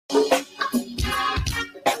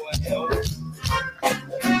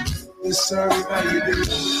Sorry, how you do?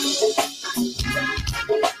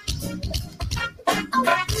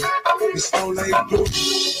 It's no late blue.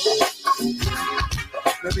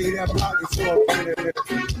 Let me hear that pocket for a minute.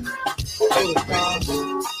 Hold it down.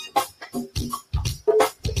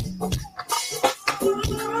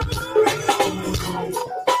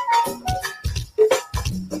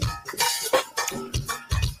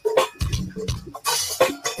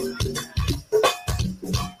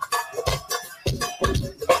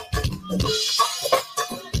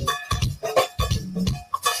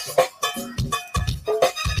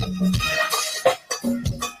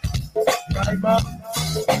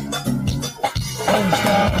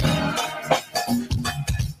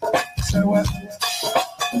 Say what?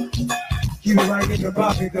 You right in the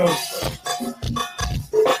pocket though.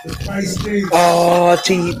 The price thing. Oh,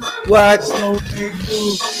 T, what? Slow thing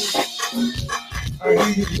too. I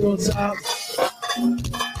hear you on top.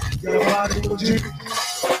 Got a body with Jimmy.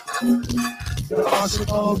 The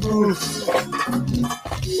Arsenal groove.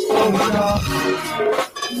 Oh God.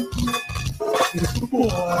 It's the boy.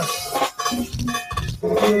 The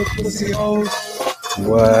good pussy hoes.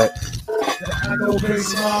 What? The I know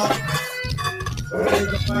bass line. The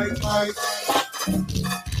nigga fight.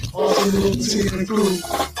 All the little T in the crew.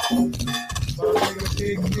 My nigga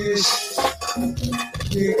Big Fish.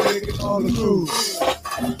 Big and all the crew.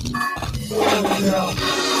 Oh yeah.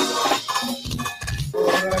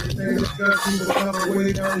 Everything that's good people come way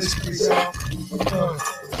down the streets out.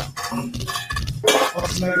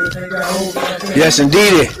 Yes,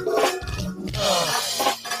 indeed.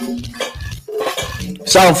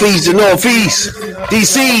 Southeast to Northeast,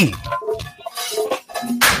 DC.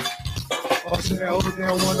 Over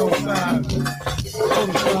there, 105.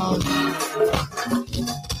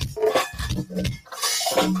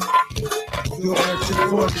 Do back to the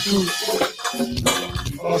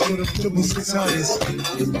 42. Also the triple 600s.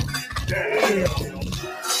 Yeah.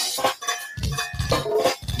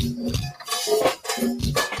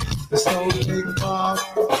 The soul of Big Bob.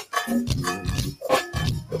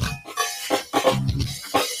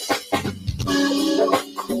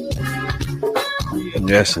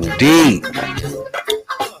 Yes, indeed.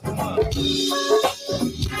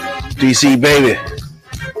 DC, baby.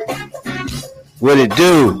 What it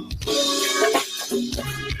do?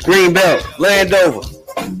 Greenbelt, Landover,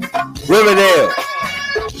 Riverdale,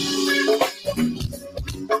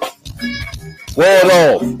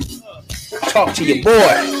 Waldorf. Talk to your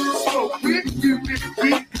boy.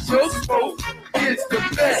 It's the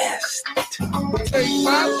best. Take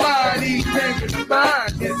my body, take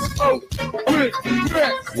mine, and smoke with the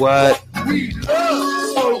rest. What? We love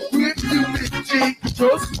smoke with you, Big G.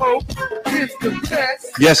 Your smoke is the best.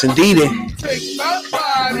 Yes, indeed. Take my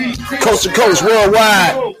body, take Coast to coast,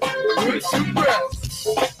 worldwide. with the rest.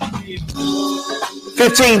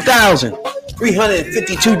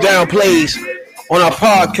 15,352 down plays on our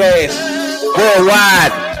podcast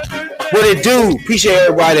worldwide. What it do? Appreciate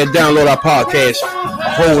everybody that download our podcast a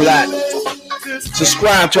whole lot.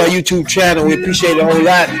 Subscribe to our YouTube channel. We appreciate it a whole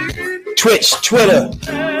lot. Twitch, Twitter,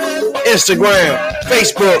 Instagram,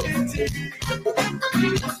 Facebook.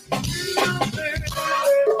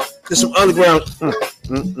 There's some underground.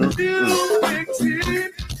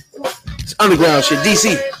 It's underground shit.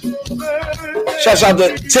 DC. Shouts out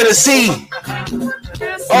to Tennessee,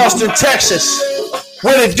 Austin, Texas.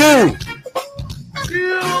 What it do?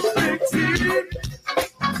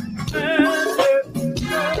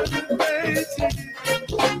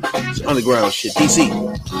 It's underground shit. DC.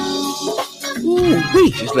 Ooh,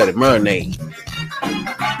 just let it marinate.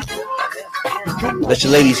 Let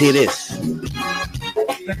your ladies hear this.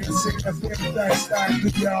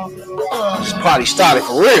 This party started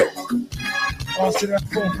for real.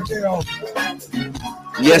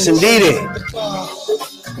 Yes, indeed.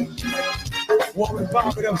 From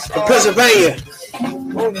Pennsylvania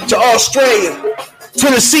to Australia,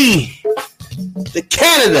 Tennessee, to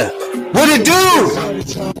Canada. What it do?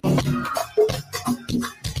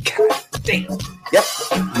 God damn. Yep.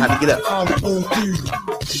 How to get up.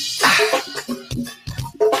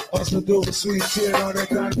 Also do a sweet tea on that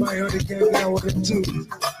guy my honey came down with it too.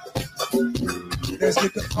 Let's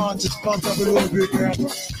get the conscience pumped up a little bit now.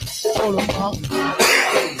 Hold on, Mom.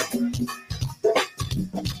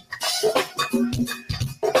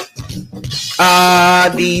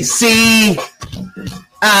 IDC.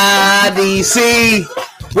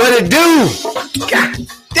 What it do? God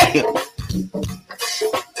damn.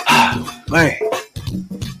 Man.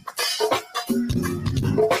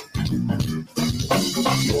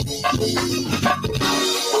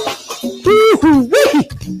 Woo-hoo-wee.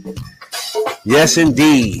 Yes,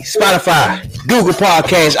 indeed. Spotify, Google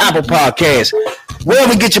Podcasts, Apple Podcasts,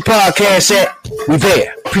 Wherever you get your podcast at, we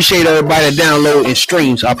there. Appreciate everybody that download and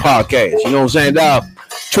streams our podcast. You know what I'm saying, dog?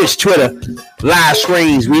 Twitch, Twitter, live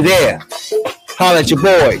streams, we there. Holler at your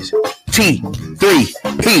boys.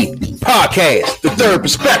 T3P Podcast, the third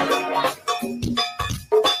perspective.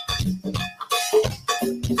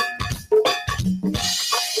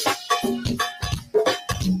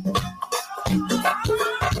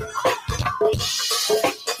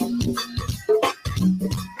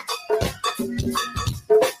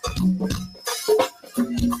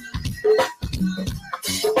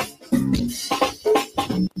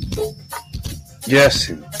 Yes,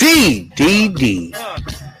 indeed, D.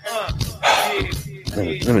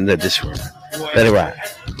 Let me let this ride. Let it ride.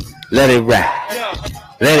 Let it ride.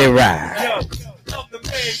 Let it ride.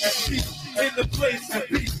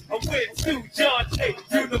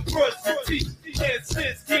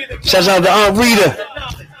 Shout out to Aunt Rita.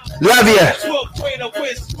 Love ya.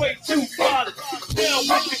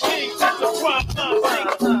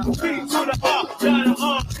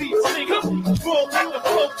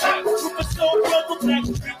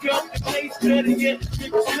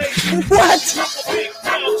 What?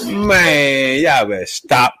 Man, y'all better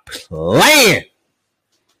stop playing.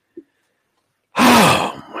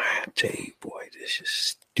 Oh, man, I tell you, boy, this is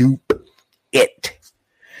stupid. It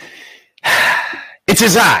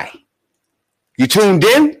is I. You tuned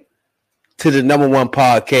in to the number one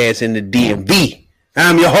podcast in the DMV.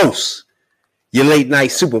 I'm your host, your late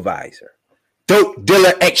night supervisor, dope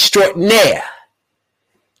dealer extraordinaire,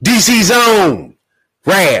 DC Zone,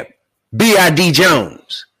 Rab, B.I.D.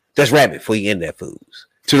 Jones. That's Rabbit for you in there, fools.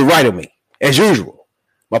 To the right of me, as usual,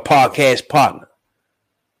 my podcast partner,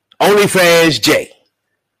 OnlyFans J.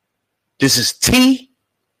 This is T3P.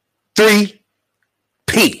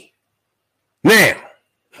 Now,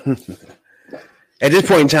 at this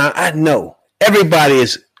point in time, I know everybody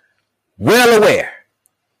is well aware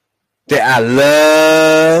that I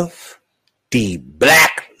love the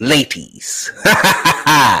black ladies.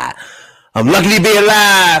 I'm lucky to be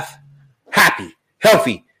alive, happy,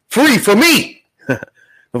 healthy, free for me. Don't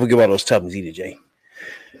forget about those Tubmans either, Jay.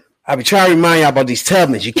 I be trying to remind y'all about these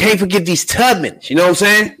Tubmans. You can't forget these Tubmans. You know what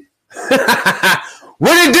I'm saying?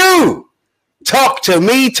 What it do? Talk to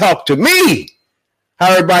me. Talk to me.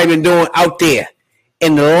 How everybody been doing out there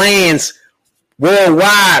in the lands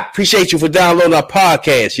worldwide? Appreciate you for downloading our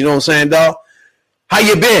podcast. You know what I'm saying, dog? How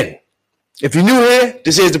you been? If you're new here,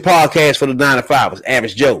 this is the podcast for the 9 to 5ers,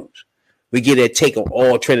 Average Joes. We get that take on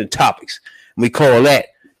all trending topics. And we call that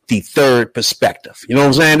the third perspective. You know what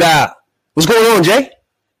I'm saying, dog? What's going on, Jay?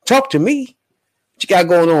 Talk to me. What you got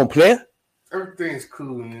going on, player? Everything's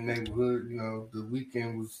cool in the neighborhood. You know, the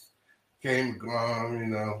weekend came and gone. You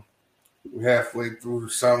know, we're halfway through the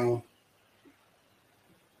summer.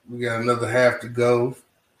 We got another half to go.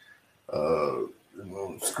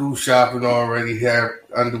 School shopping already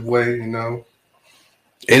underway. You know,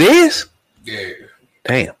 it is. Yeah.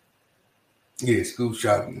 Damn. Yeah, school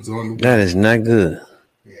shopping is on the way. That is not good.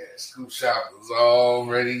 Yeah, school shopping is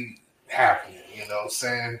already happening. You know what I'm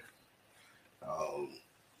saying?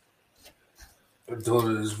 My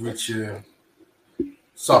daughter is reaching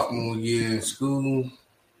sophomore year in school.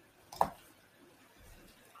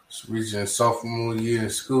 She's reaching sophomore year in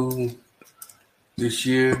school this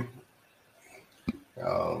year.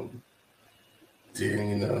 Then,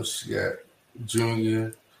 you know, she got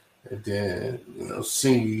junior, and then, you know,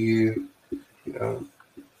 senior year. You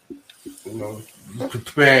know,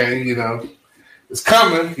 preparing. You know, it's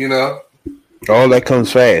coming. You know, all that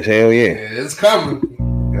comes fast. Hell yeah. Yeah, it's coming.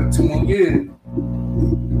 Got 2 more years.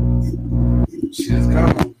 Shit's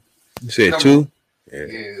coming. You said 2? Yeah,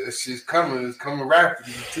 that shit's coming. It's coming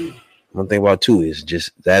rapidly too. One thing about 2 is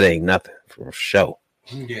just that ain't nothing for sure.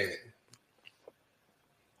 Yeah.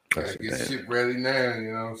 Gotta get shit ready now,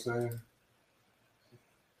 you know what I'm saying?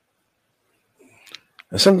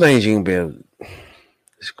 And some things you can be able,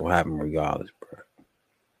 it's gonna happen regardless, bro.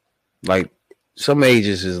 Like some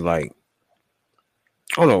ages is like,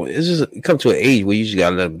 I don't know, it's just it come to an age where you just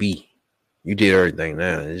gotta let it be. You did everything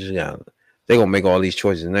now. It's just gotta, they're gonna make all these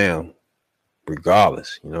choices now,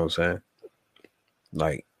 regardless. You know what I'm saying?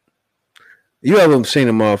 Like, you ever seen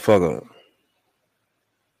a motherfucker?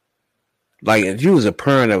 Like, if you was a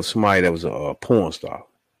parent of somebody that was a porn star,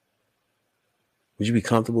 would you be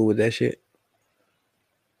comfortable with that shit?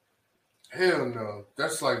 Hell no.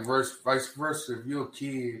 That's like vice versa. If you're a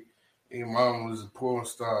kid and your mom was a porn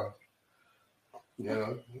star, you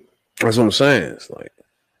know. That's what I'm saying. It's like,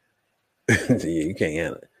 yeah, you can't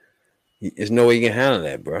handle it. There's no way you can handle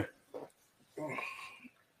that, bro.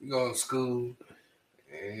 You go to school,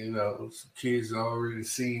 and you know, some kids already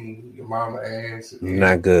seen your mama ass.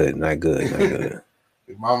 Not good.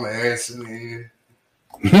 Your mama ass in there.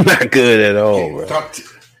 Not good at all, bro.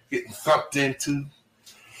 Getting thumped into.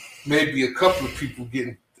 Maybe a couple of people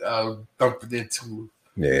getting thumped into.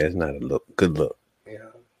 Yeah, it's not a good look. Yeah.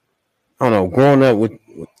 I don't know. Growing up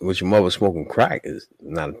with your mother smoking crack is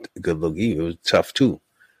not a good look either. It was tough too.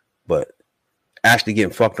 But actually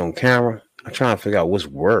getting fucked on camera, I'm trying to figure out what's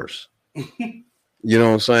worse. You know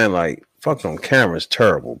what I'm saying? Like, fucked on camera is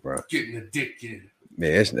terrible, bro. Getting a dick in.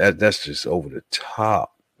 Yeah, that's just over the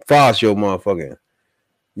top. As far as your mother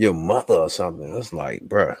or something, it's like,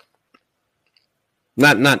 bro.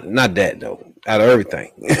 Not that though. Out of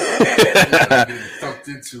everything.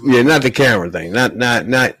 Yeah, not the camera thing. Not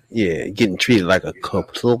getting treated like a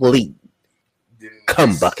complete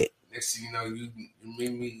cum bucket. Next thing you know, you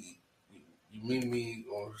meet me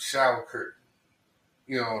on the shower curtain.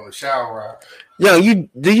 On the shower rod. Yo,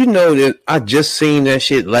 do you know that I just seen that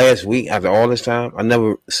shit last week after all this time? I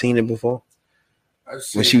never seen it before.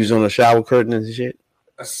 When she was on the shower curtain and shit.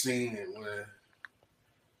 I seen it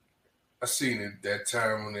that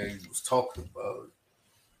time when they was talking about it.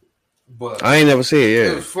 But I ain't never seen it,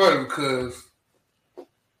 yeah. It was funny because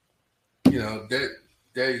that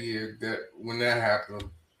year when that happened,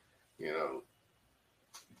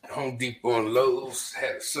 Home Depot and Lowe's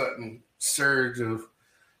had a sudden surge of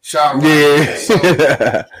shower.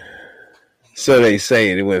 Yeah. So they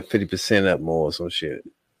say it went 50% up more or some shit.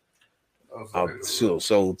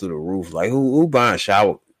 Sold through the roof. Like who buying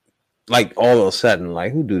shower? Like all of a sudden,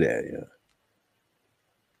 like who do that? Yeah.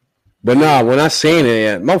 But nah, when I seen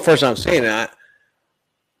it, my first time seeing it,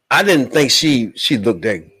 I didn't think she looked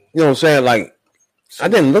that. You know what I'm saying? Like I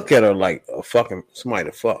didn't look at her like a fucking somebody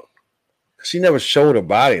to fuck. She never showed her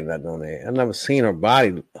body nothing on there. I never seen her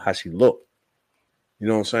body how she looked. You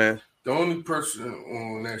know what I'm saying? The only person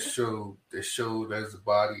on that show that showed as a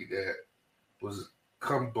body that was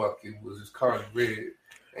cum bucket was Cardi Red,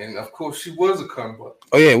 and of course she was a cum bucket.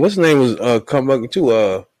 Oh yeah, what's his name was cum bucket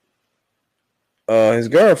too? His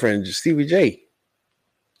girlfriend Stevie J.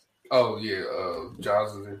 Oh yeah,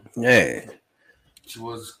 Jocelyn. Yeah, she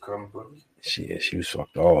was a cum bucket. She was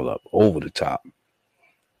fucked all up over the top.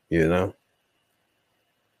 You know,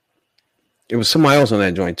 it was somebody else on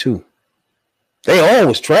that joint too. They all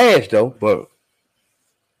was trash though, but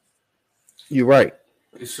you're right.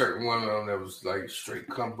 There's certain one of them that was like straight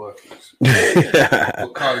cum buckets.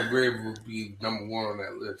 But Cardi Red would be number one on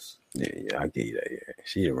that list. Yeah, I get you that. Yeah,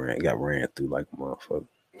 she got ran through like a motherfucker.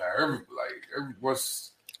 Now every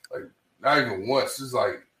once, like not even once. It's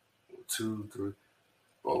like 2, 3,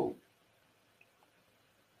 4,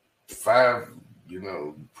 5.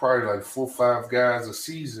 Probably like 4 or 5 guys a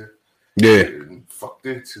season. Yeah, fucked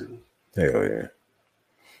into. Hell yeah.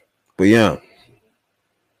 But yeah,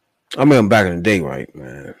 I remember back in the day, right,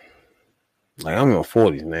 man. Like I'm in my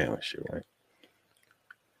 40s now and shit, right?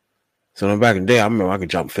 So back in the day, I remember I could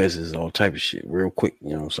jump fences and all type of shit real quick, you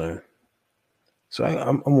know what I'm saying? So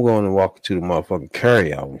I'm going to walk to the motherfucking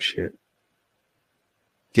carry out and shit.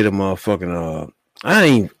 Get a motherfucking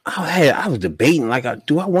I was debating like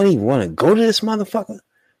do I even want to go to this motherfucker?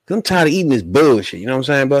 Cause I'm tired of eating this bullshit, you know what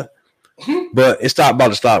I'm saying, But it's about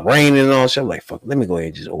to start raining and all shit. I'm like, fuck, let me go ahead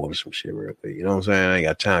and just order some shit real quick. You know what I'm saying? I ain't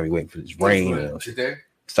got time to be waiting for this rain and all shit. Today?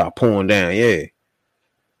 Start pouring down, yeah.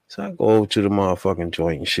 So I go over to the motherfucking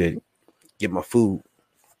joint and shit, get my food.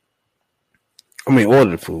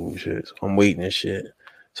 Order the food and shit. So I'm waiting and shit.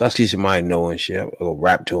 So I see somebody know and shit. I go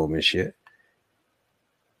rap to him and shit.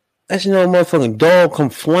 That's motherfucking dog come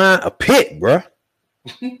flying a pit, bruh.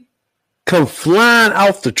 Come flying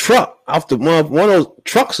off the truck, off the one of those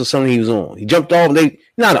trucks or something he was on. He jumped off. The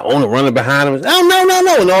owner running behind him. Oh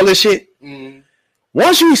no, and all this shit. Mm.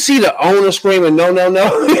 Once you see the owner screaming, no.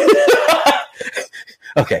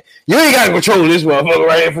 Okay, you ain't got to control this motherfucker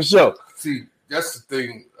right here for sure. See, that's the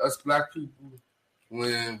thing. Us black people,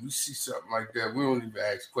 when we see something like that, we don't even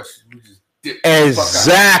ask questions. We just dip.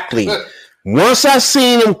 Exactly. Once I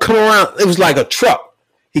seen him come around, it was like a truck.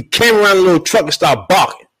 He came around a little truck and started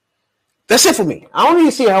barking. That's it for me. I don't need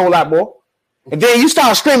to see a whole lot more. And then you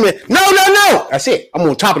start screaming, no. That's it. I'm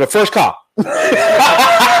on top of the first car. They was like,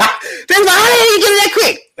 how did you get it that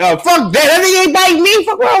quick? Fuck that. That nigga ain't biting me.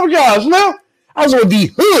 Fuck wrong with y'all, man. I was on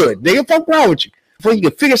the hood, nigga. Fuck wrong with you. Before you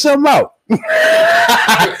can figure something out.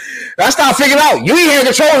 I started figuring out, you ain't here to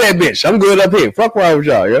control that bitch. I'm good up here. Fuck wrong with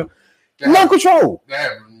y'all, yo. No control. That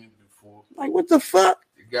happened to me before. Like, what the fuck?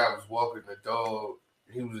 The guy was walking the dog.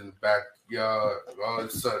 He was in the backyard. All of a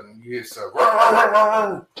sudden, you hear something.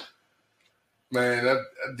 Man, I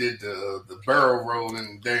did the barrel roll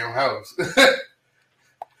in the damn house.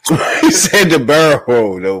 He said the barrel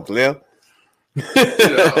roll, though, Flip.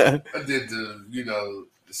 I did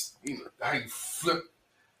how you flip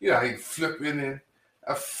You know, I flip in there.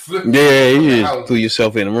 I flipped. Yeah, you just threw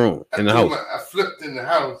yourself in the room, in the house. I flipped in the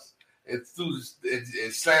house and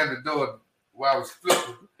and slammed the door while I was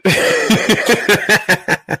flipping.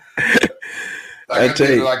 Like I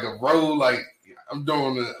did like a roll, like I'm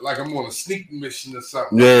doing like I'm on a sneak mission or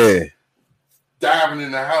something. Yeah. Diving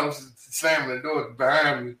in the house, slamming the door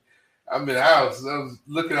behind me. I'm in the house. I was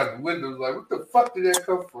looking out the window, like, what the fuck did that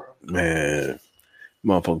come from? Man,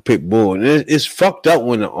 motherfucker pit bull. And it's fucked up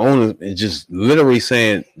when the owner is just literally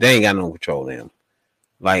saying they ain't got no control of them.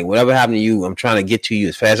 Like, whatever happened to you, I'm trying to get to you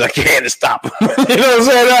as fast as I can to stop them. You know what I'm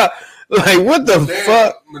saying? Like, what the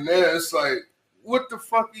fuck? Man, it's like, what the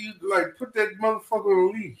fuck are you, like, put that motherfucker on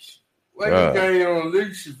a leash. Why you got him on a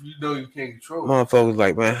leash if you know you can't control it? Motherfuckers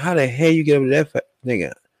like, man, how the hell you get over that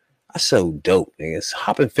nigga? That's so dope, nigga. It's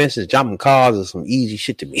hopping fences, jumping cars, is some easy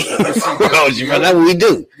shit to me. That's what we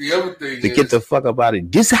do. The other thing to get the fuck up out of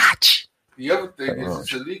this hatch. The other thing is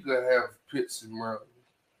it's illegal to have pits in Maryland.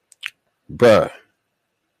 Bruh.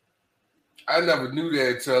 I never knew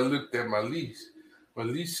that until I looked at my lease. My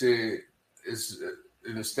lease said it's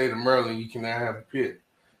in the state of Maryland you cannot have a pit.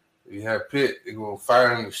 If you have a pit, they're gonna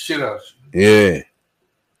fine the shit out you. Yeah.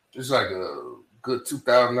 It's like a good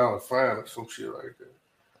 $2,000 fine or some shit like that.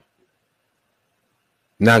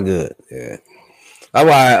 Not good, yeah. That's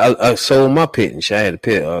why I sold my pit and shit. I had a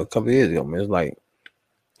pit a couple of years ago, man. It's like,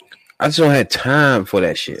 I just don't have time for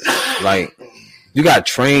that shit. Like, you got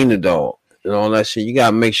to train the dog and all that shit. You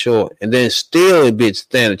got to make sure. And then still a bitch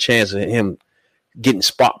stand a chance of him getting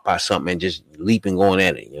spot by something and just leaping going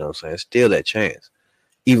at it. You know what I'm saying? Still that chance,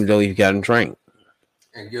 even though you got him trained.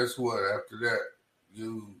 And guess what? After that,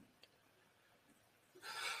 you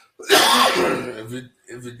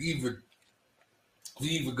if it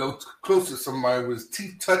even go close to somebody with his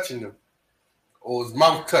teeth touching him or his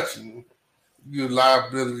mouth touching him, you're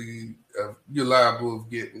liable of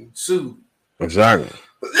getting sued. Exactly.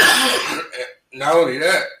 Not only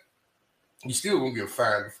that, you still gonna get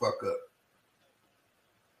fined the fuck up.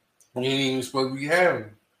 You ain't even supposed to be having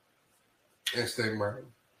them in state Maryland.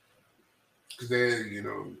 Because they, you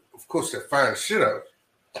know, of course, they fine shit out.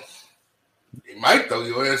 They might throw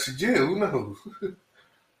your ass in jail. Who knows?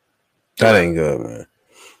 That ain't good, man.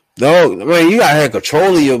 No, man, you gotta have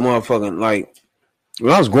control of your motherfucking, like,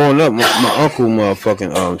 when I was growing up, my uncle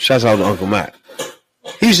motherfucking, shouts out to Uncle Mac.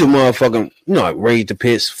 He used to motherfucking, you know, like raid the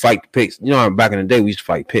pits, fight the pits. You know, back in the day, we used to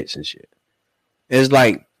fight pits and shit. It's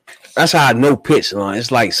like, that's how I know pits.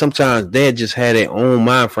 It's like sometimes they just had their own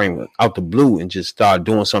mind frame out the blue and just start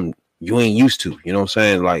doing something you ain't used to. You know what I'm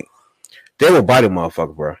saying? Like, they will bite a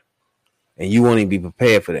motherfucker, bro. And you won't even be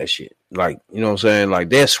prepared for that shit. Like, you know what I'm saying? Like,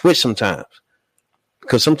 they'll switch sometimes.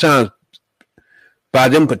 Because sometimes by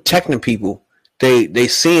them protecting people, they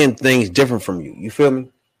seeing things different from you. You feel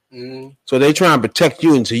me? Mm-hmm. So they try and protect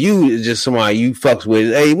you, and to you, it's just somebody you fucks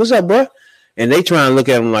with. Hey, what's up, bro? And they try and look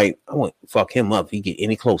at him like, I want to fuck him up if he get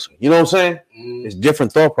any closer. You know what I'm saying? Mm-hmm. It's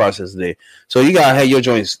different thought process there. So you got to have your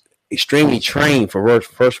joints extremely trained for work,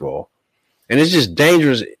 first of all. And it's just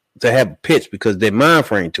dangerous to have pits because their mind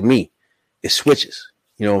frame, to me, it switches.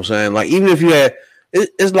 You know what I'm saying? Like, even if you had,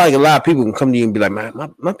 it's like a lot of people can come to you and be like, man,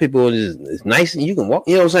 my people is nice and you can walk.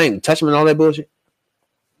 You know what I'm saying? Touch them and all that bullshit.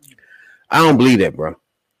 I don't believe that, bro.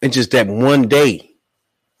 It's just that one day,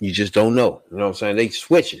 you just don't know. You know what I'm saying? They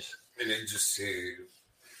switches. And they just say,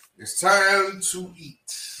 it's time to eat.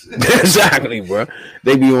 Exactly, bro.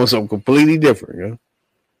 They be on something completely different, you know?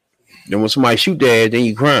 Then when somebody shoot their ass, then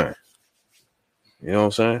you crying. You know what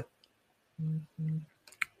I'm saying?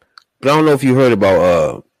 But I don't know if you heard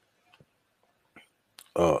about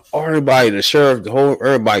everybody, the sheriff,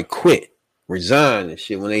 everybody quit, resigned and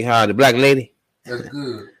shit when they hired the black lady. That's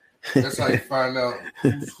good. That's how you find out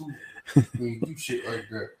who's who when you do shit like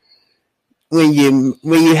that. When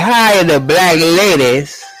you hire the black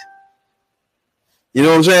ladies, you know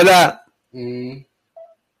what I'm saying?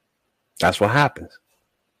 That's what happens.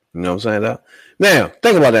 You know what I'm saying? Now,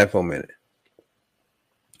 think about that for a minute.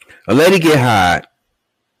 A lady get hired,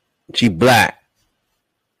 she black,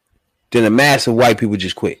 then a mass of white people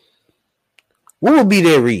just quit. What would be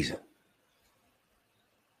their reason?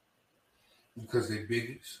 Because they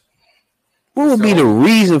bigots. What would be the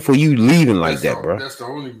reason for you leaving like that, bro? That's the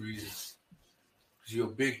only reason. Because you're a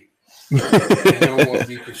bigot. You don't want to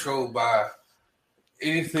be controlled by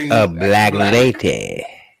anything. A black lady.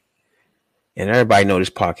 And everybody know this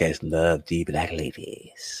podcast love the black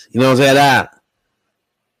ladies. You know what I'm saying?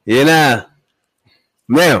 You know.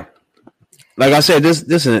 Now, like I said,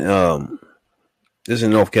 this in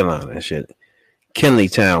North Carolina and shit.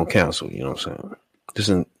 Kenley Town Council, you know what I'm saying? This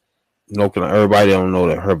in North Carolina. Everybody don't know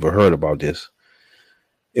that heard about this.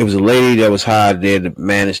 It was a lady that was hired there to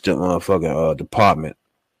manage the motherfucking department.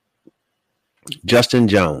 Justine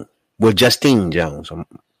Jones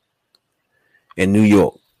in New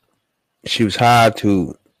York. She was hired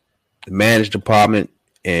to manage the department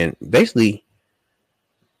and basically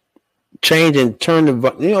change and turn the,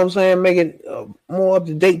 you know what I'm saying, make it more up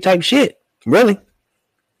to date type shit. Really?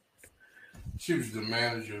 She was the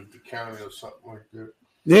manager of the county or something like that.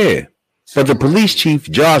 Yeah. But the police chief,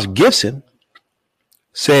 Josh Gibson,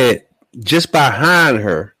 said just by hiring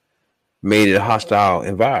her made it a hostile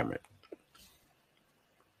environment.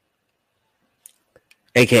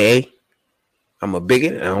 AKA, I'm a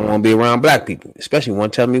bigot and I don't want to be around black people, especially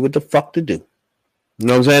one telling me what the fuck to do. You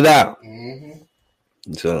know what I'm saying? That.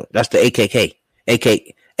 Mm-hmm. So that's the AKK.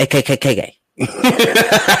 AKKK.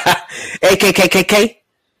 AKKK.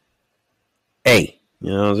 Hey, you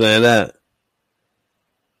know what I'm saying?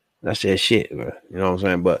 That's that shit, bro. You know what I'm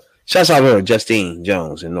saying? But shouts out to her, Justine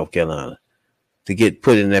Jones in North Carolina, to get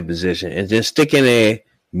put in that position and just stick in there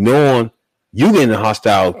knowing you get in a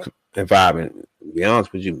hostile environment. To be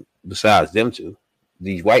honest with you, besides them two,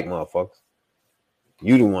 these white motherfuckers,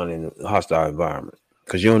 you the one in a hostile environment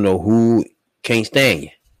because you don't know who can't stand you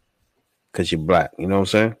because you're black. You know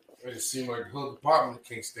what I'm saying? It seems like the whole department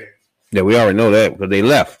can't stand you. Yeah, we already know that because they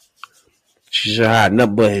left. She should hire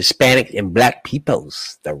nothing but Hispanic and black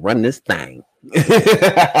peoples to run this thing.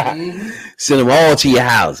 Mm-hmm. Send them all to your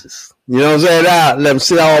houses. You know what I'm saying? Let them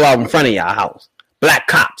sit all out in front of your house. Black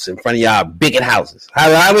cops in front of y'all bigot houses.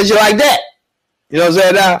 How would you like that? You know what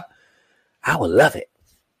I'm saying? I would love it.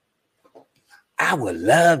 I would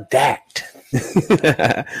love that.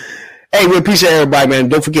 Hey, we appreciate everybody, man.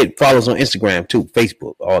 Don't forget, follow us on Instagram, too.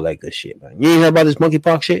 Facebook, all that good shit, man. You ain't heard about this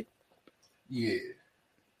monkeypox shit? Yeah.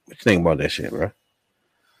 What you think about that shit, bro?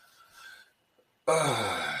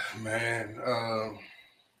 Man,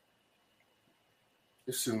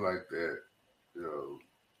 it seemed like that. You know,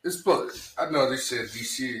 it's but I know they said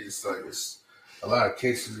DC is like it's a lot of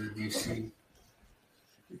cases in DC.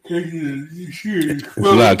 There's a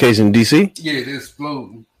lot of cases in DC. Yeah, they're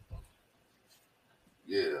exploding.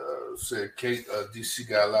 Yeah, said DC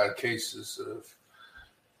got a lot of cases of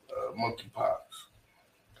monkeypox.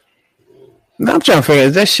 Now I'm trying to figure out,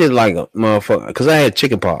 is that shit like a motherfucker? Because I had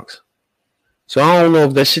chickenpox. So I don't know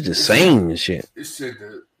if that shit the same and shit. It said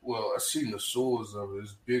that, well, I seen the sores of it.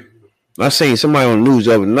 It's bigger. I seen somebody on the news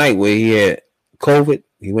the other night where he had COVID.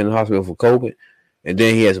 He went to the hospital for COVID. And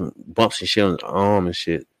then he had some bumps and shit on his arm and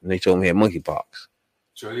shit. And they told him he had monkeypox.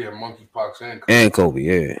 So he had monkeypox and COVID. And COVID,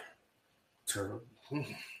 yeah. Terrible.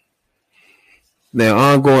 Now,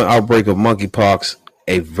 ongoing outbreak of monkeypox,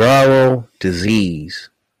 a viral disease,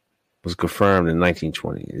 was confirmed in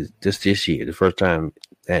 1920. This year, the first time,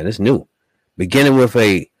 and it's new. Beginning with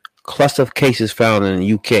a cluster of cases found in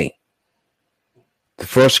the UK. The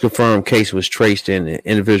first confirmed case was traced in an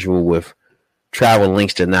individual with travel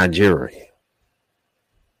links to Nigeria.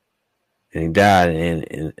 And he died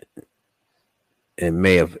in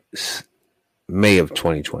May of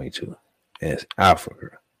 2022 in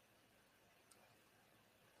Africa.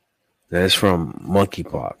 That's from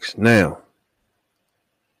monkeypox. Now,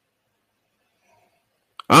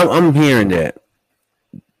 I'm hearing that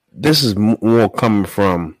this is more coming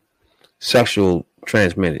from sexual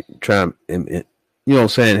transmitted. You know what I'm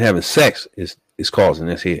saying? Having sex is causing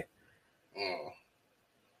this here.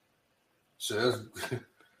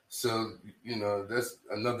 So you know that's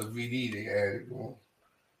another VD they added on.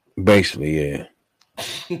 Basically, yeah.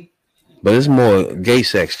 But it's more gay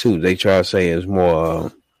sex too. They try to say it's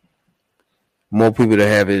more people that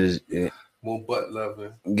have it is more butt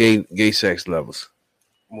loving. Gay sex levels.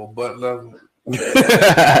 More butt loving.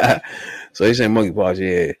 So they say monkeypox,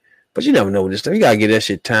 yeah. But you never know with this stuff. You gotta get that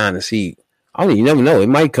shit time to see. I don't. You never know. It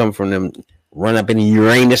might come from them run up in the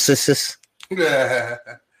Uranuses. Because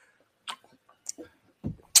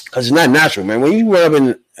it's not natural, man. When you run up in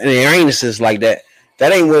the Uranuses like that,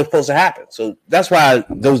 that ain't what's supposed to happen. So that's why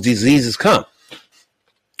those diseases come.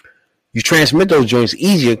 You transmit those joints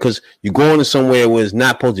easier because you're going to somewhere where it's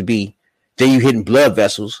not supposed to be. Then you hitting blood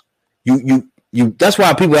vessels. You. That's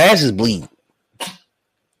why people's asses bleed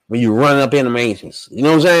when you run up in them angels. You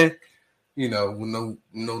know what I'm saying? You know, with no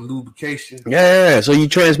lubrication. Yeah. So you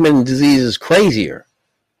transmitting diseases crazier.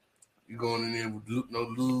 You going in there with no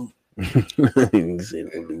lube. And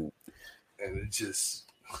it just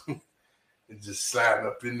sliding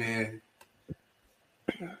up in there.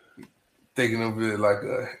 Think of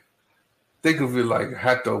it like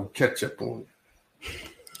hot dog ketchup on it.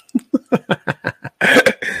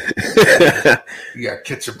 You got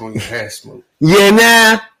ketchup on your hash smoke. Yeah,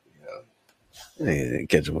 nah. Yeah.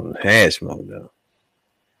 Ketchup on the hash smoke though.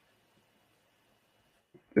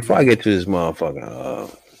 before I get to this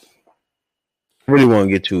motherfucker, I really want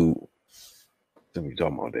to get to we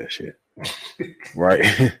talking about that shit,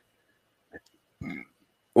 right?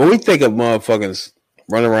 When we think of motherfuckers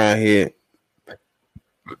running around here,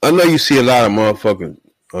 I know you see a lot of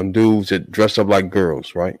motherfucking dudes that dress up like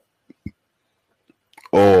girls, right?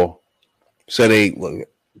 Or say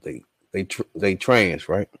they trans,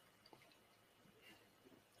 right?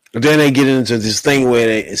 But then they get into this thing where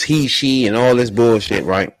it's he, she, and all this bullshit,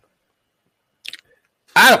 right?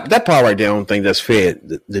 That part right there, I don't think that's fair.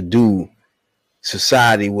 The dude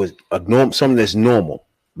society was something that's normal,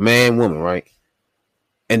 man, woman, right?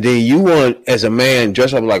 And then you want, as a man,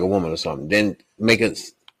 dress up like a woman or something, then make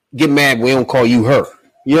us get mad when we don't call you her.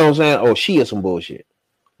 You know what I'm saying? Or she or some bullshit.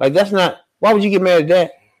 Like, that's not, why would you get mad at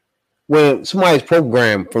that? When somebody's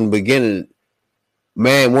programmed from the beginning,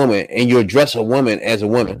 man, woman, and you address a woman as a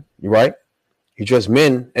woman, right? You address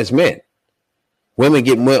men as men. Women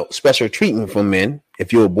get more special treatment from men.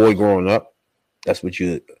 If you're a boy growing up, that's what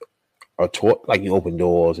you are taught. Like, you open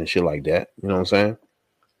doors and shit like that. You know what I'm saying?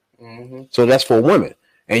 Mm-hmm. So that's for women.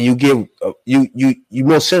 And you give you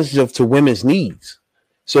more sensitive to women's needs.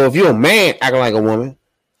 So if you're a man acting like a woman,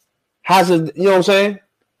 how's it? You know what I'm saying?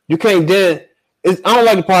 You can't then. I don't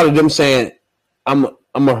like the part of them saying I'm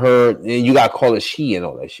a her and you gotta call it she and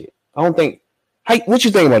all that shit. I don't think. Hey, what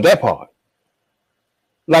you think about that part?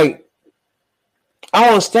 Like, I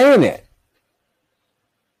don't understand that.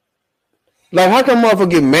 Like, how come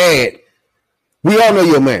motherfucker get mad? We all know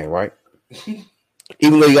you're a man, right?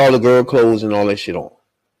 Even though you all the girl clothes and all that shit on,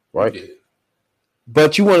 right? Yeah.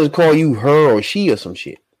 But you want to call you her or she or some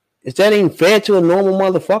shit. Is that even fair to a normal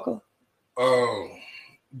motherfucker?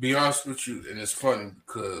 Be honest with you, and it's funny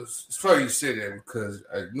because it's funny you say that because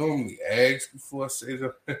I normally ask before I say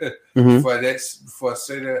that. Mm-hmm. Before I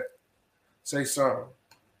say something.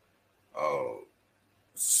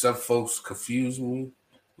 Some folks confuse me.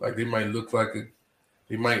 Like, they might look like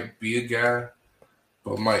they might be a guy,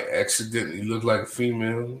 but might accidentally look like a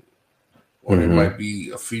female, or mm-hmm. They might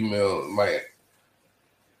be a female, might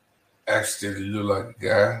accidentally look like a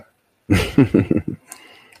guy.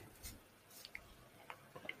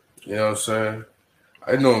 You know what I'm saying?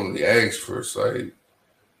 I normally ask first, like,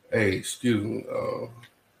 hey, excuse me,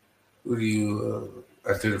 who do you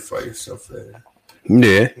identify yourself as?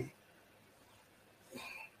 Yeah.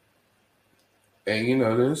 And, you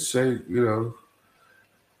know, they say, you know,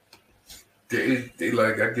 they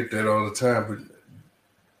like, I get that all the time,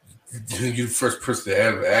 but you're the first person to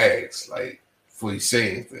ever ask, like, before you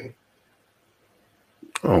say anything.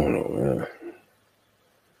 I don't know, man.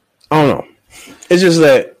 I don't know. It's just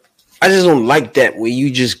that I just don't like that where you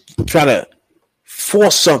just try to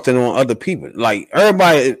force something on other people. Like,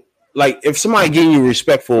 everybody, like, if somebody giving you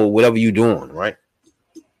respect for whatever you're doing, right?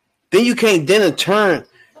 Then you can't then in turn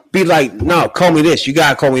be like, no, call me this. You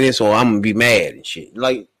gotta call me this or I'm gonna be mad and shit.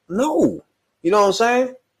 Like, no. You know what I'm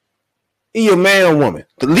saying? You're a man or woman.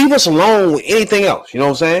 Leave us alone with anything else. You know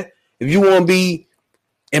what I'm saying? If you want to be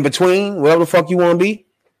in between, whatever the fuck you want to be,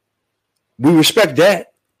 we respect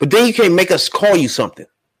that. But then you can't make us call you something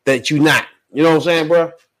that you're not. You know what I'm saying,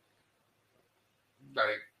 bro?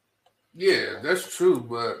 Like, yeah, that's true,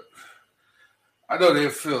 but I know they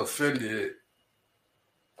feel offended.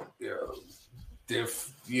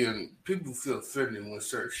 People feel offended when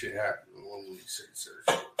certain shit happens, when we say certain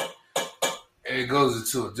shit. And it goes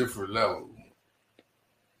into a different level.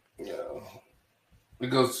 It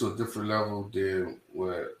goes to a different level than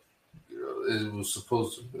what it was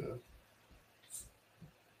supposed to be.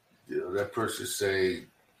 That person say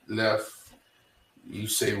left, you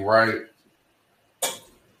say right,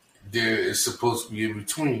 then it's supposed to be in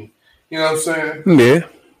between. You know what I'm saying? Yeah.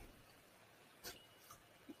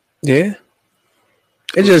 Yeah.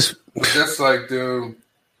 It just that's like I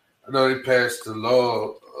know they passed the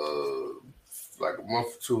law like a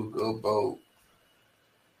month or two ago about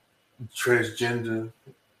transgender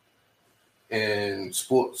in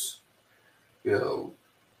sports.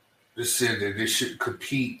 They said that they should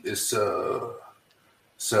compete. It's an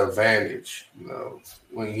advantage,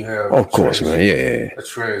 when you have of course, man, yeah, a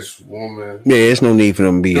trans woman. Yeah, it's no need for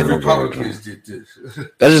them to be. The Republicans did this.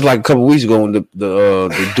 That's just like a couple weeks ago when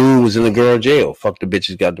the dude was in the girl jail. Fuck, the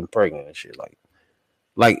bitches got them pregnant and shit.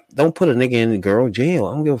 Like, don't put a nigga in the girl jail.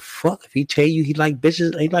 I don't give a fuck if he tell you he like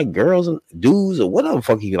bitches, he like girls and dudes or whatever the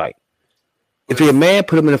fuck he like. If you're a man,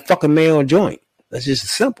 put him in a fucking male joint. That's just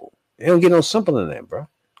simple. It don't get no simple than that, bro.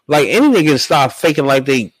 Like, any nigga start faking like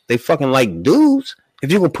they fucking like dudes.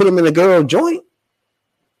 If you can put them in a girl joint,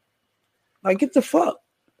 like, get the fuck.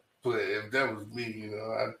 But if that was me,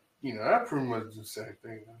 I pretty much do the same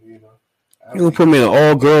thing. You gonna put them in an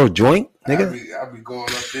all girl joint? nigga. I be going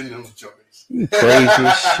up in them joints. You crazy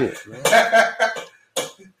as shit, man.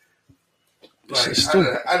 Like,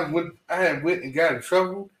 I had went and got in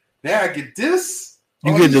trouble. Now I get this.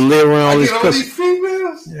 You get to live around all these pussy. These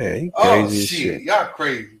females. Yeah, you crazy as shit. Y'all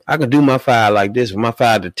crazy. I could do my 5 like this with my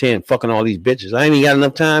 5 to 10, fucking all these bitches. I ain't even got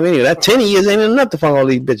enough time anyway. That 10 years ain't enough to fuck all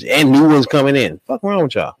these bitches and new ones coming in. Fuck around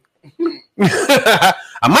with y'all.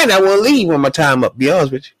 I might not want to leave when my time up. Be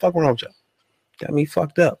honest with you. Fuck around with y'all. Got me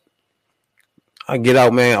fucked up. I get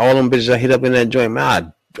out, man. All them bitches I hit up in that joint,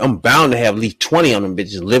 man. I'm bound to have at least 20 of them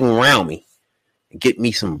bitches living around me and get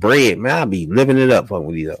me some bread, man. I'll be living it up fucking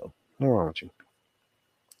with these other. What's wrong with you?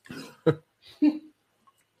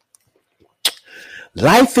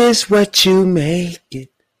 Life is what you make it.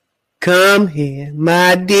 Come here,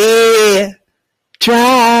 my dear.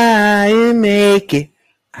 Try and make it.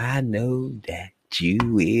 I know that you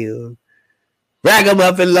will.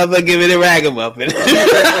 Ragamuffin lover, give me the ragamuffin.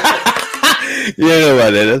 You know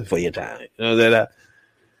about that. That's for your time. You know that?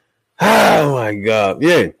 Oh my God.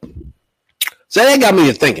 Yeah. So that got me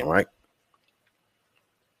to thinking, right?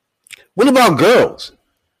 What about girls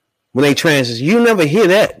when they transition? You never hear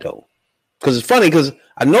that though. Because it's funny because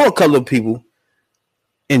I know a couple of people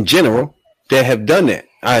in general that have done that.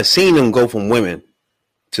 I've seen them go from women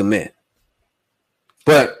to men.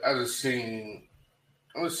 But I just seen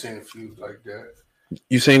a few like that.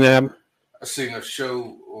 You seen that happen? I seen a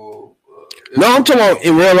show or no, I'm talking about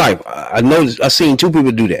in real life. I noticed I seen 2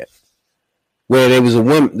 people do that. Where there was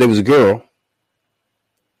a girl,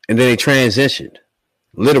 and then they transitioned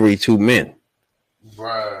literally to men.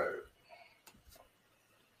 Right.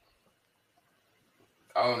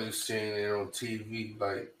 I only seen it on TV.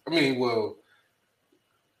 Like, I mean, well,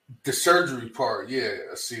 the surgery part, yeah,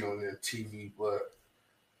 I see it on their TV, but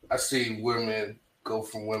I see women go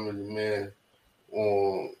from women to men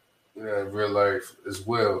on real life as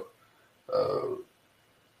well.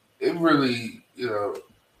 It really,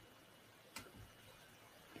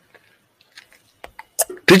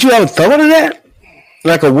 Did you ever thought of that?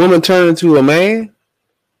 Like a woman turning into a man?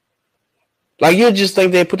 Like you just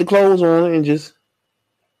think they put the clothes on and just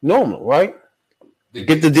normal, right?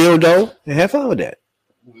 Get the dildo and have fun with that.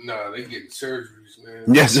 Nah, they get surgeries, man.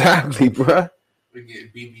 Yeah, exactly, bro. They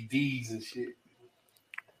get BBDs and shit.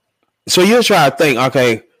 So you're trying to think,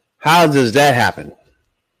 okay, how does that happen?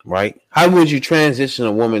 Right? How would you transition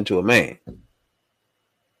a woman to a man?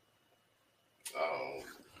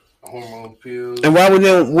 Hormone pills. And why would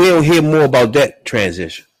we don't hear more about that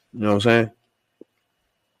transition? You know what I'm saying?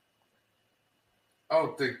 I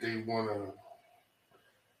don't think they want to.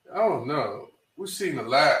 I don't know. We've seen a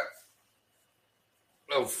lot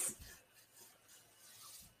of.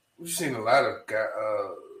 We've seen a lot of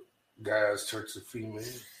guys turn to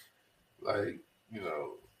females, like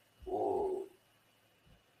or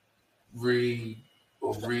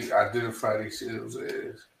re-identify themselves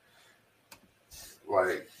as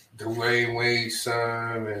like Dwayne Wade's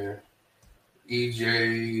son and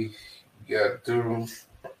EJ. You got them.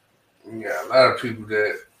 You got a lot of people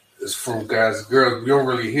that is from guys to girls. We don't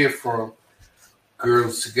really hear from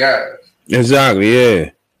girls to guys. Exactly,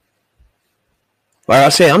 yeah. Like I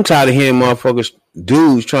said, I'm tired of hearing motherfuckers,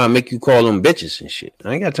 dudes trying to make you call them bitches and shit.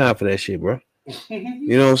 I ain't got time for that shit, bro.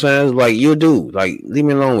 You know what I'm saying? It's like, you're a dude. Like, leave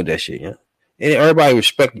me alone with that shit, yeah? And everybody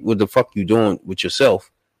respect what the fuck you doing with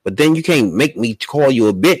yourself. But then you can't make me call you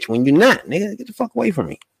a bitch when you're not, nigga. Get the fuck away from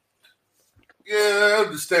me. Yeah, I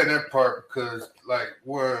understand that part because, like,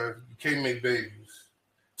 1, you can't make babies.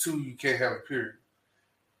 2, you can't have a period.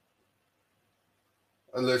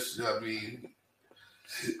 Unless, I mean,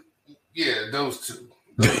 yeah, those 2.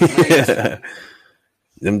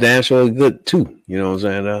 Them damn sure is good, too. You know what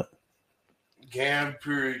I'm saying? You can't have a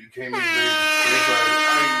period, you can't make babies.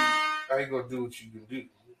 I ain't gonna do what you can do.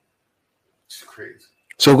 It's crazy.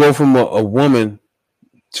 So go from a woman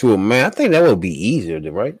to a man. I think that would be easier,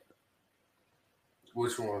 right?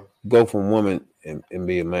 Which one? Go from woman and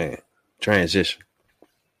be a man. Transition.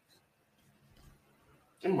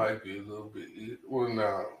 It might be a little bit easier. Well,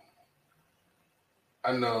 no.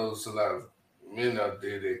 I know there's a lot of men out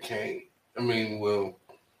there that can't. I mean, well,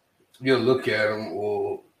 you'll look at them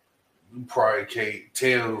or you probably can't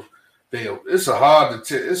tell. It's hard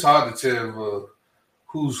to tell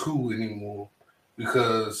who's who anymore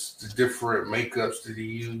because the different makeups that they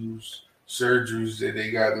use, surgeries that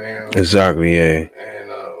they got now. Exactly, yeah.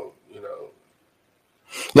 And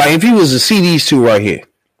like if you was to see these 2 right here,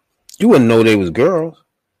 you wouldn't know they was girls.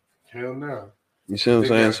 Hell no. You see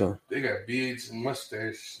what I'm saying? They got beards and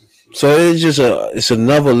mustaches. So it's just it's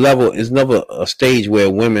another level. It's never a stage where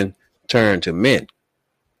women turn to men.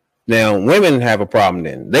 Now women have a problem.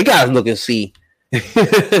 Then they gotta look and see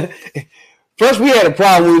First, we had a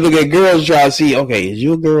problem when we look at girls and try to see, okay, is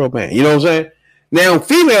you a girl, man? You know what I'm saying? Now,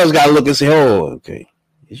 females got to look and say, oh, okay,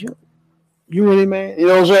 is you really, man? You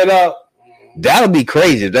know what I'm saying? That'll be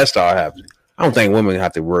crazy if that start happening. I don't think women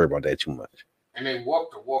have to worry about that too much. And they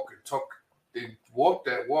walk the walk and talk. They walk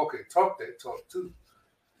that walk and talk that talk too.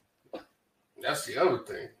 That's the other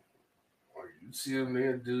thing. Like, you see them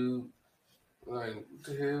there, dude. Like, what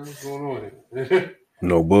the hell is going on here?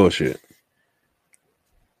 No bullshit.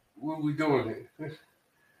 What are we doing here?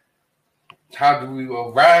 How do we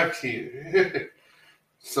arrive here?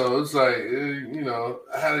 So it's like, you know,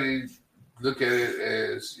 how do you look at it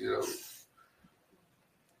as, you know,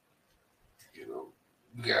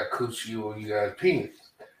 you got a coochie or you got a penis?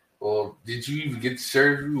 Or did you even get the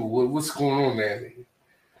surgery? Or what's going on there?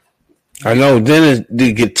 I know. Then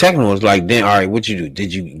to get technical, it's like, then, all right, what you do?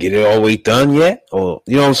 Did you get it all the way done yet? Or,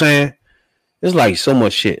 you know what I'm saying? It's like so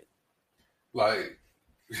much shit. Like,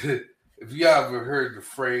 if you ever heard the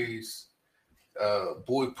phrase,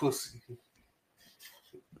 boy pussy.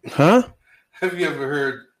 Huh? Have you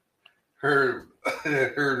ever heard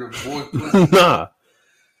of boy pussy? Nah.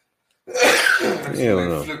 So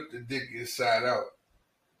they flip the dick inside out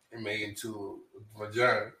and make it into a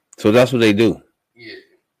vagina. So that's what they do. Yeah.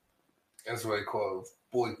 That's what they call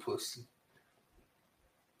boy pussy.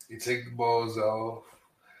 You take the balls off.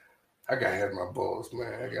 I gotta have my balls,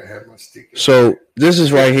 man. I gotta have my stick. So this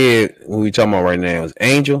is right here, what we talking about right now is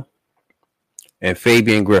Angel and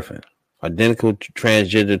Fabian Griffin, identical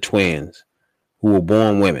transgender twins who were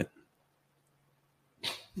born women.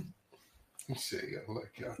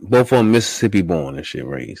 Both of them Mississippi born and shit,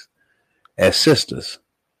 raised as sisters.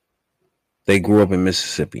 They grew up in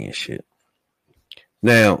Mississippi and shit.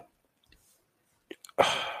 Now,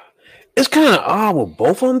 it's kind of odd. Will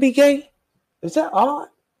both of them be gay? Is that odd?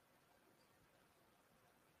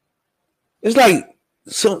 It's like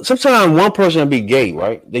sometimes one person will be gay,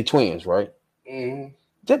 right? They twins, right?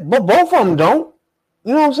 Mm-hmm. But both of them don't.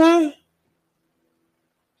 You know what I'm saying?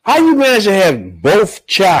 How you manage to have both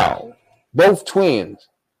twins?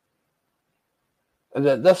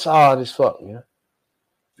 That's odd as fuck, yeah.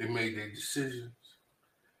 They made their decisions.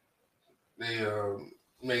 They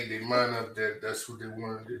made their mind up that that's what they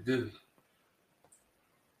wanted to do.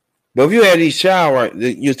 But if you had these child, right,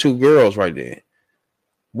 your two girls right there,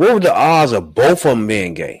 what were the odds of both of them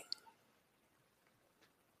being gay?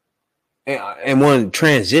 And one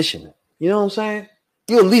transition. You know what I'm saying?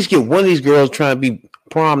 You at least get one of these girls trying to be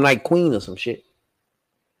prom night queen or some shit.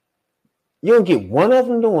 You don't get one of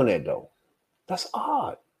them doing that, though. That's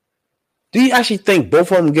odd. Do you actually think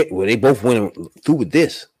both of them get... Well, they both went through with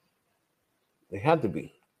this. They had to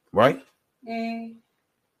be. Right? Mm.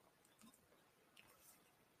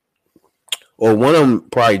 Or one of them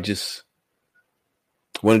probably just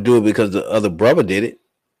want to do it because the other brother did it.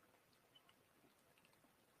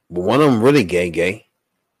 But one of them really gay.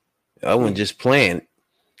 The other one just playing.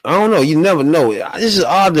 I don't know. You never know. This is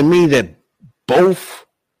odd to me that both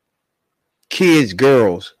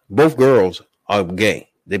girls are gay.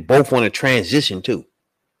 They both want to transition too.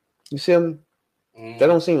 You see them? That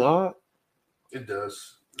don't seem odd. It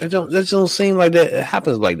does. That don't seem like that. It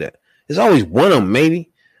happens like that. There's always one of them,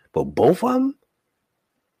 maybe, but both of them.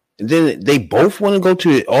 And then they both want to go to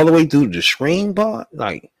it all the way through the screen part.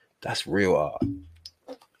 Like, that's real odd.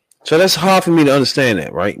 So that's hard for me to understand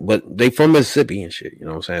that, right? But they from Mississippi and shit. You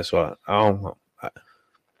know what I'm saying? So I don't know.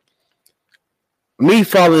 Me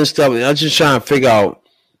following stuff, I'm just trying to figure out.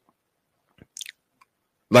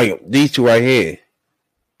 Like these two right here,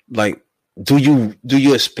 like, do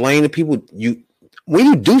you explain to people when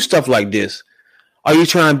you do stuff like this, are you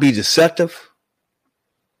trying to be deceptive,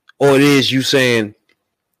 or it is you saying,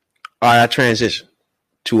 all right, I transitioned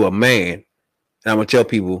to a man, and I'm gonna tell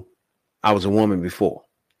people I was a woman before.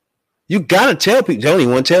 You gotta tell people. They don't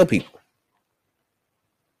even want to tell people.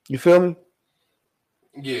 You feel me?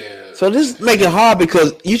 Yeah. So this make it hard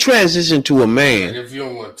because you transition to a man. And if you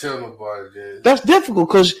don't want to tell nobody, then that's difficult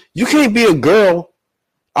because you can't be a girl.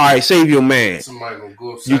 All right, save your man. Somebody gonna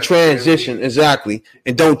go upside you transition exactly,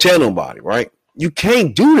 and don't tell nobody. Right? You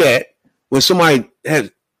can't do that when somebody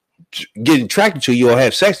has get attracted to you or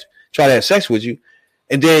have sex, try to have sex with you,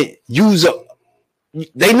 and then use a.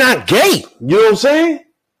 They not gay. You know what I'm saying?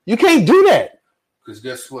 You can't do that. Because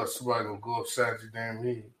guess what? Somebody gonna go upside your damn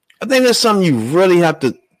head. I think that's something you really have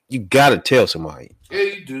to. You gotta tell somebody. Yeah,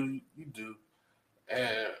 you do. You do.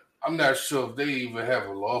 And I'm not sure if they even have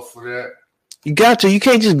a law for that. You got to. You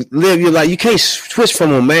can't just live your life. You can't switch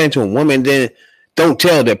from a man to a woman and then don't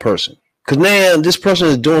tell that person. Because now this person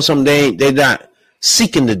is doing something they're not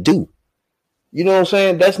seeking to do. You know what I'm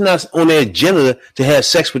saying? That's not on their agenda to have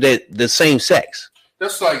sex with the same sex.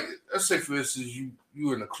 that's like, let's say for instance,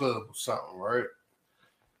 you in a club or something, right?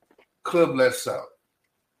 Club lets out.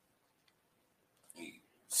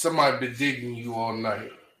 Somebody been digging you all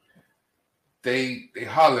night. They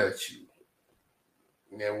holler at you.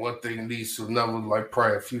 And then one thing leads to another, like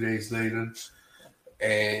probably a few days later,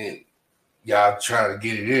 and y'all try to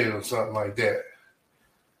get it in or something like that.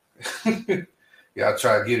 Y'all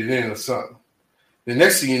try to get it in or something. The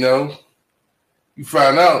next thing you know, you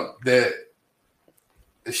find out that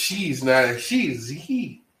she's not a she, is a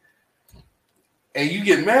he. And you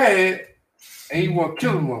get mad and you want to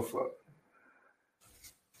kill the motherfucker.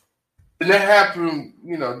 And that happened,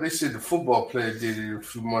 you know, they said the football player did it a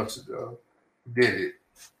few months ago. Did it.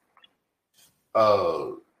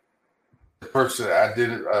 The person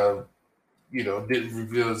didn't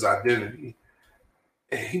reveal his identity.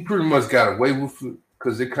 And he pretty much got away with it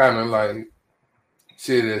because they kind of like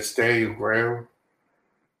said that staying ground.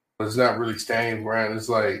 But it's not really staying ground. It's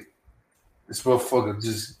like this motherfucker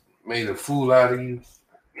just made a fool out of you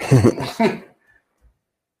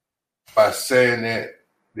by saying that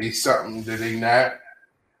they something that they not,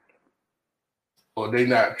 or they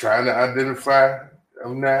not trying to identify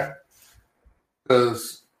them not.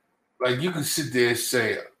 Because, like, you can sit there and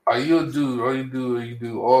say, "Are you a dude? All you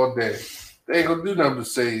do all day." They ain't gonna do nothing but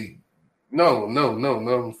say, "No,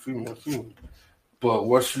 I'm female." But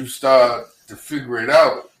once you start to figure it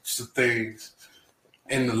out, some things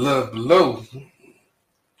in the love below,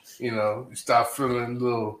 you know, you start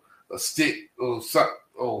feeling a stick or something,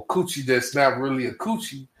 or coochie that's not really a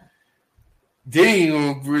coochie. Then you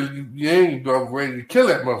ain't ready to kill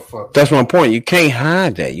that motherfucker. That's my point. You can't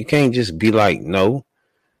hide that. You can't just be like, no,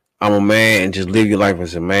 I'm a man, and just live your life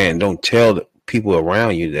as a man. Don't tell the people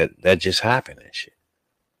around you that just happened and shit.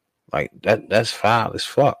 Like that's foul as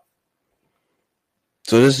fuck.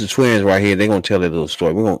 So this is the twins right here. They're gonna tell their little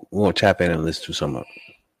story. We're gonna tap in and listen to some of it.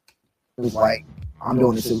 It was like, I'm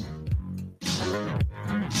doing it too.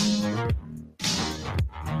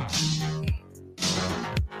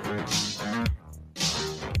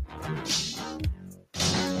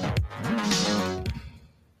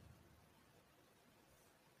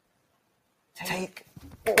 Take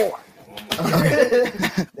 4.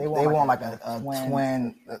 They want like a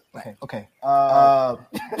twin. Okay.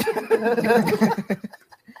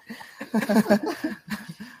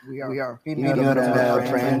 We are female to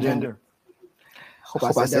transgender.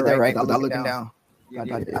 Hope I said that right. I was looking down. I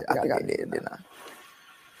think I did, didn't I?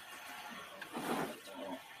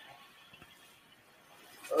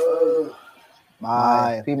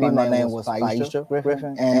 My female name was Aisha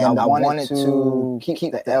Griffin, and I wanted to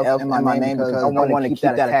keep the F in my name because I wanted to keep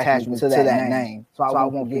that attachment to that name, so I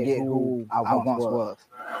won't forget who I once was.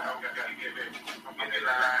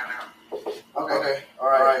 Okay. All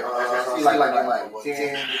right. Like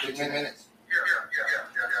 10, 15 minutes.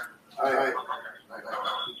 Yeah. All right.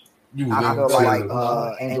 I feel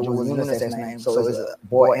like Angel was a unisex name, so it's a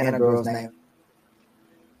boy and a girl's name.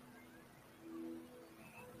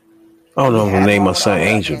 I don't know if I name my son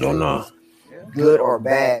Angel though, no. Good or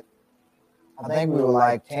bad. I think we were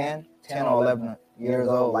like 10 or 11 years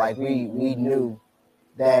old. Like we knew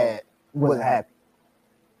that we wasn't happy.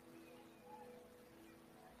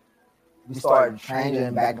 We started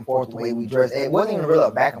changing back and forth the way we dressed. It wasn't even really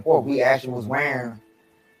a back and forth. We actually was wearing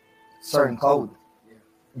certain clothing,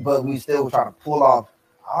 but we still try to pull off.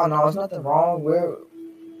 Oh no, there's nothing wrong. We're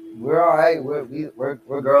all right.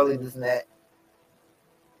 We're girly, this and that.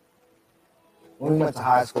 When we went to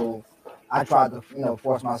high school, I tried to,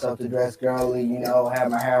 force myself to dress girly, have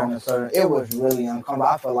my hair in a certain. It was really uncomfortable.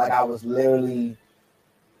 I felt like I was literally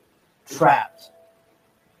trapped.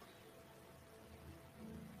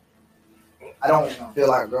 I don't feel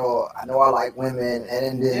like, girl, I know I like women,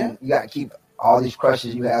 and then you got to keep all these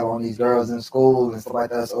crushes you have on these girls in school and stuff like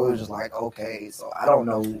that. So it was just like, okay, so I don't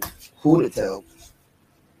know who to tell.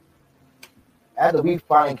 After we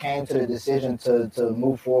finally came to the decision to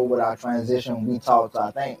move forward with our transition, we talked to, I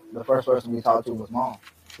think, the first person we talked to was Mom.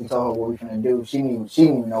 We told her what we were going to do. She didn't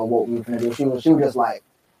even know what we were going to do. She was just like,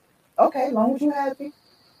 okay, as long as you happy.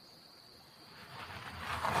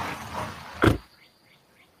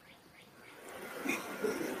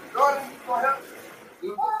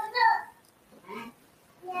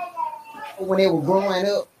 When they were growing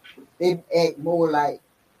up, they act more like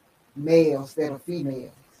males instead of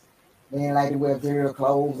females. They didn't like to wear girl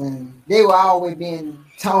clothes, and they were always being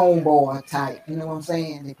tomboy type. You know what I'm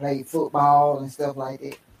saying? They played football and stuff like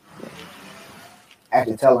that.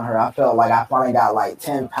 After telling her, I felt like I finally got like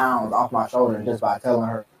 10 pounds off my shoulder just by telling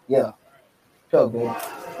her, yeah, felt good.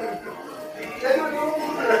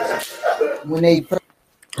 When they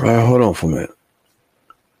all right, hold on for a minute.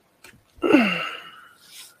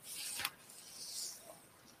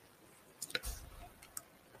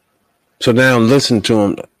 So now listen to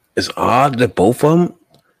them. It's odd that both of them,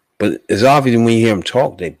 but it's obvious when you hear them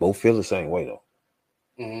talk, they both feel the same way though.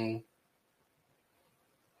 Mm-hmm.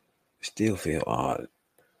 Still feel odd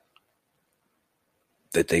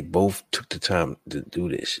that they both took the time to do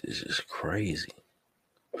this. It's just crazy.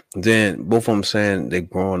 Then both of them saying they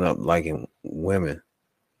growing up liking women,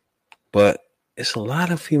 but it's a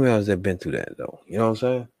lot of females that been through that though. You know what I'm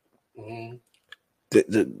saying? Mm-hmm.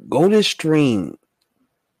 The go this stream.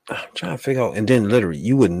 I'm trying to figure out, and then literally,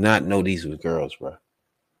 you would not know these were girls, bro.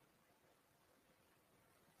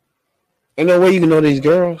 Ain't no way you can know these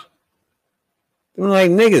girls. They're like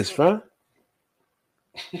niggas, bro.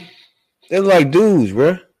 They're like dudes,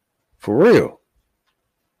 bro. For real.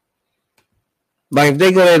 Like if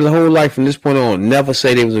they go their whole life from this point on, never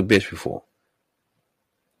say they was a bitch before.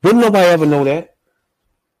 Wouldn't nobody ever know that?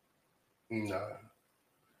 Nah.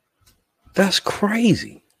 That's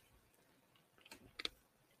crazy.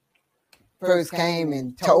 First came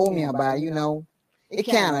and told me about it, it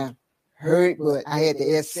kind of hurt, but I had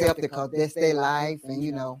to accept it because that's their life,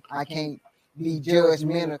 and I can't be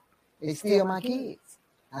judgmental. They still my kids.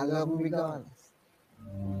 I love them regardless.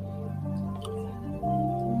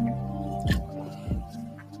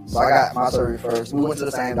 So I got my surgery first. We went to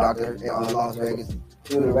the same doctor in Las Vegas.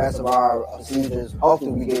 Through the rest of our procedures,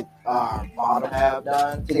 hopefully we get our bottom half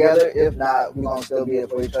done together. If not, we're gonna still be there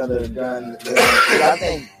for each other done. I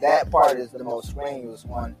think that part is the most strenuous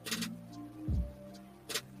one.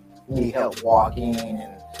 Need help walking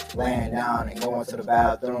and laying down and going to the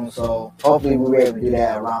bathroom. So hopefully we were able to do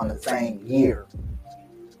that around the same year.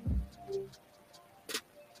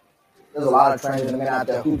 There's a lot of trainers and men out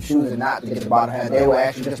there who choose not to get the bottom half. They will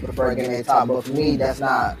actually just prefer getting their top. But for me, that's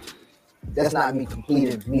not me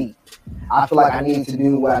completing me. I feel like I need to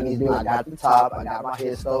do what I need to do. I got the top, I got my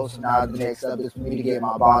head stove, so now the next step is for me to get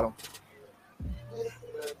my bottom.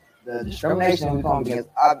 The discrimination we come against,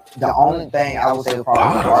 the only thing I would say the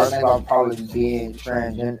hardest thing about probably being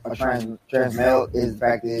trans male is the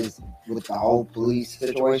fact is with the whole police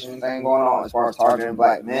situation thing going on as far as targeting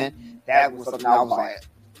black men, that was something I was like,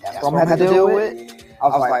 that's what I'm gonna have to deal with. I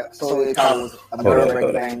was like, so it kind of was a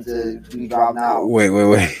nerve-wracking thing to be dropped out. Wait.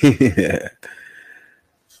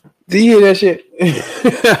 Do you hear that shit?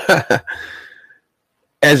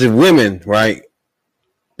 As a women, right?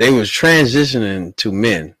 They was transitioning to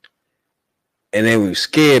men, and they were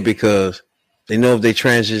scared because they know if they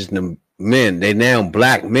transition to men, they now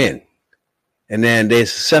black men, and then they're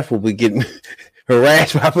susceptible to getting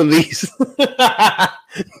harassed by police. I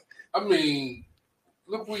mean,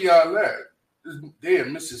 look where y'all at. They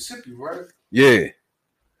in Mississippi, right? Yeah.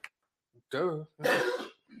 Duh.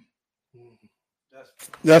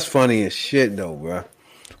 That's funny as shit, though, bro.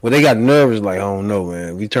 Well, they got nervous, like, oh no,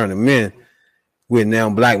 man. We turn to men. We're now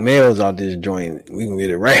black males out this joint. We can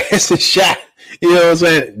get harassed and shot. You know what I'm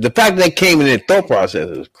saying? The fact that they came in their thought process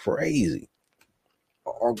is crazy.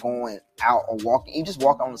 Or going out or walking. You just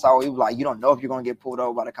walk on the sidewalk. You like, you don't know if you're going to get pulled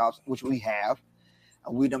over by the cops, which we have.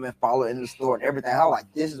 And we done been followed in the store and everything. I'm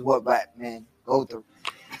like, this is what black men go through.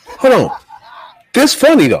 Hold on. This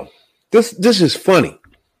funny, though. This is funny.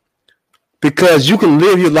 Because you can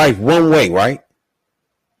live your life one way, right?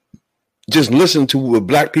 Just listen to what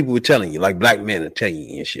black people are telling you, like black men are telling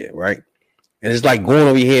you and shit, right? And it's like going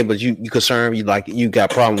over your head, but you concerned, you like it, you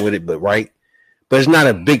got a problem with it, but right? But it's not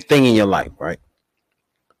a big thing in your life, right?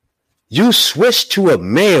 You switch to a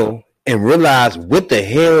male and realize what the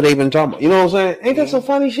hell they've been talking about. You know what I'm saying? Ain't that some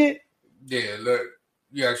funny shit? Yeah, look,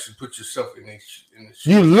 you actually put yourself in the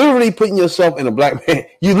You literally putting yourself in a black man.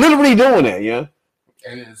 You literally doing that, yeah?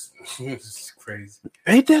 And it's crazy.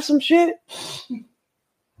 Ain't that some shit?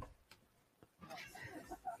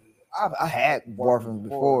 I had boyfriends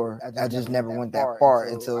before. I just never went that far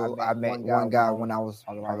until I met one guy when I was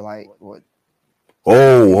probably like, what?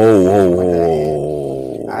 Oh.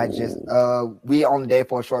 I just, we only dated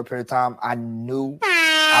for a short period of time. I knew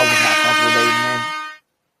I was not comfortable dating men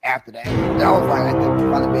after that. And I was like, I think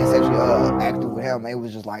finally being sexually active with him, it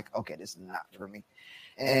was just like, okay, this is not for me.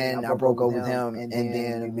 And I broke up with him, and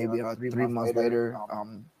then maybe 3 months later,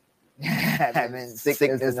 having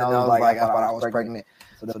sickness, and I was like, I thought I was pregnant.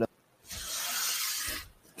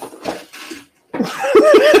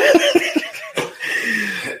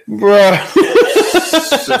 Bruh.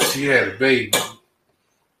 So she had a baby.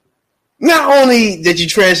 Not only did you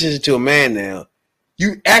transition to a man now,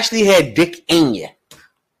 you actually had dick in you.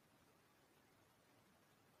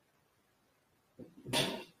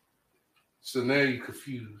 So now you're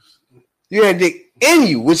confused. You had dick in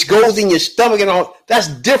you, which goes in your stomach and all. That's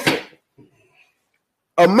different.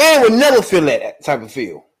 A man would never feel that type of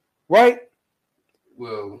feel, right?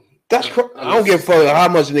 Well, That's I don't give a fuck how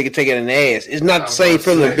much a nigga take it in the ass. It's not the same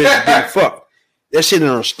feeling a bitch getting fucked. That shit in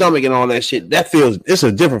her stomach and all that shit. That feels it's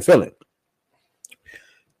a different feeling.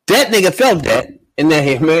 That nigga felt that in that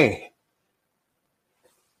hit man.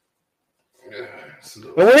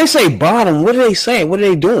 But when they say bottom, what are they saying? What are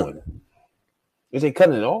they doing? Is they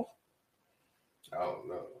cutting it off? I don't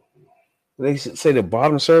know. They say the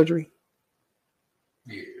bottom surgery?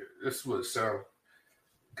 Yeah, that's what it sounds.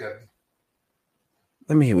 Got.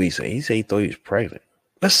 Let me hear what he say. He said he thought he was pregnant.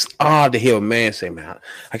 That's odd to hear a man say, man,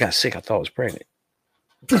 I got sick. I thought I was pregnant.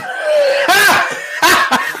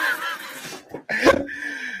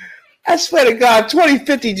 I swear to God,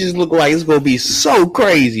 2050 just look like it's gonna be so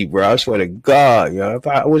crazy, bro. I swear to God, yo.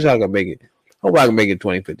 I wish I could make it. Hope I can make it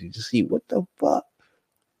 2050 to see what the fuck.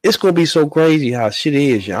 It's gonna be so crazy how shit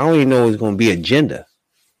is. Yo. I don't even know it's gonna be a gender.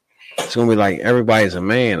 It's gonna be like everybody's a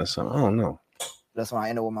man or something. I don't know. That's why I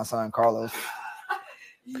ended with my son Carlos.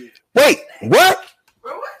 Wait, what?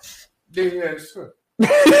 Yeah, sure.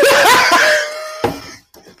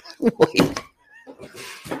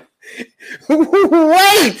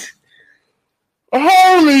 Wait!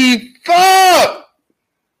 Holy fuck!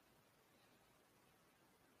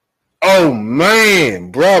 Oh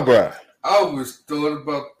man, bruh. I always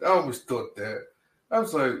thought that. I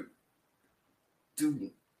was like,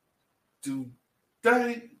 do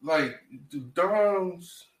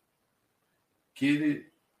Doms get it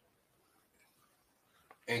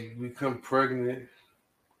and become pregnant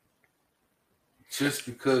just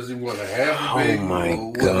because they want to have a baby? Oh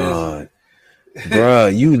my God.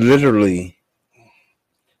 Bruh, you literally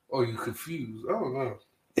you confused. I don't know.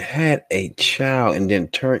 had a child and then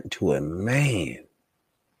turned into a man.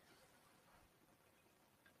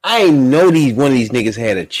 I ain't know one of these niggas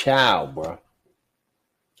had a child, bro.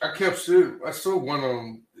 I kept seeing. I saw one of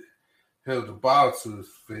them held the bottle to his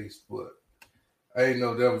face, but I didn't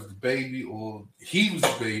know that was the baby or he was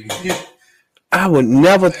the baby. I would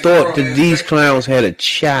never thought that these clowns had a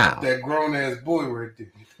child. That grown ass boy right there.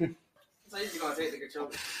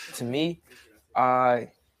 To me, I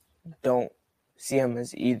don't see him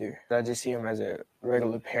as either. I just see him as a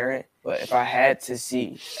regular parent. But if I had to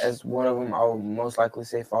see as one of them, I would most likely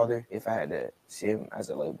say father if I had to see him as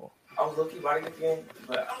a label. I was low-key writing at the end,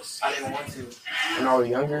 but I didn't want to. When I was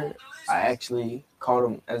younger, I actually called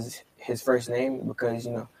him as his first name because,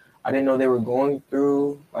 I didn't know they were going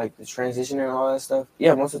through, like, the transition and all that stuff.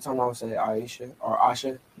 Yeah, most of the time I would say Aisha or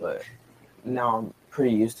Asha, but now I'm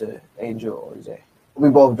pretty used to Angel or Zay. We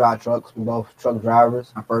both drive trucks. We both truck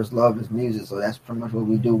drivers. Our first love is music, so that's pretty much what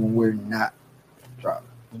we do when we're not driving.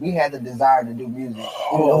 We had the desire to do music.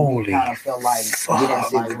 Holy we kind of felt like we didn't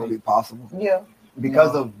see it would be possible. Yeah.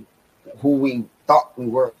 Because of who we thought we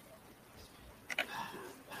were.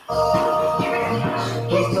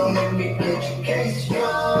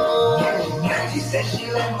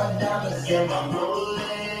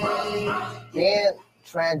 Being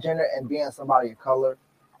transgender and being somebody of color,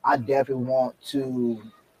 I definitely want to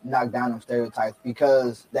knock down them stereotypes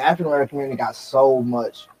because the African American community got so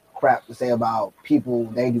much crap to say about people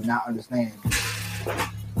they do not understand.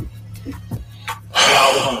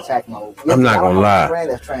 Always on attack mode. I'm not gonna lie.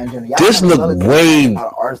 This look way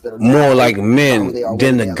more like men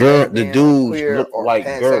than the dudes look like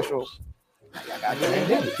girls.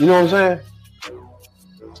 You know what I'm saying?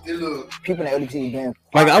 People in the LGBT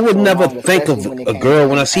like I would never think of a girl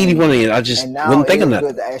when I see one of you. I just wouldn't think of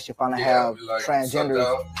nothing. To actually finally have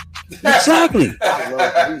transgender. Exactly. I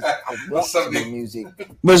love the music. But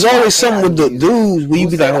there's always something with the dudes where you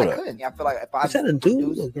be like, hold up. I feel like if I is that a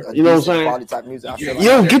dude? You know what I'm saying? type music, You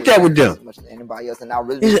don't get that with them. Anybody else, and I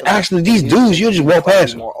really It's actually these dudes. You just walk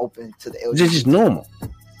past them. More open to the LGBT. It's just normal.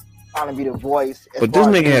 Trying to be the voice. But this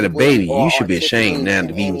nigga had a baby. You should be ashamed now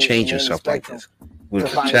to even change yourself like this with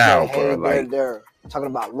a child, bro. Like they're talking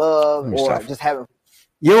about love or just having.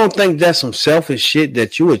 You don't think that's some selfish shit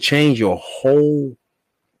that you would change your whole.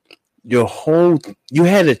 You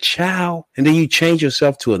had a child and then you change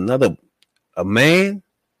yourself to a man?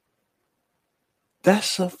 That's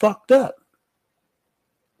so fucked up.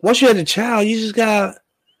 Once you had a child, you just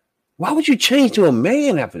why would you change to a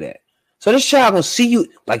man after that? So this child gonna see you,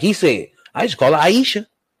 like he said, I just call her Aisha.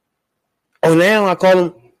 Oh, now I call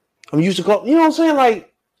him, I'm used to call, you know what I'm saying?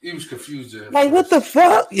 Like, he was confused at like, first. what the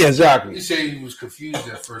fuck? Yeah, exactly. He said he was confused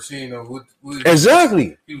at first. He didn't know what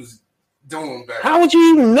exactly. He was doing back. How would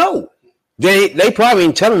you even know? They probably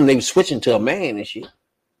didn't tell him they were switching to a man and shit.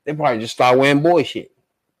 They probably just started wearing boy shit.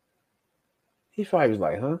 He probably was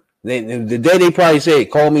like, huh? The day they probably said,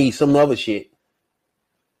 call me some other shit.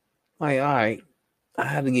 Like, all right. I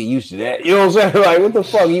had to get used to that. You know what I'm saying? Like, what the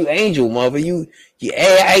fuck? You Angel, mother. You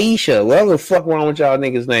Aisha. Whatever the fuck wrong with y'all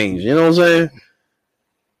niggas' names. You know what I'm saying?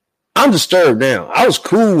 I'm disturbed now. I was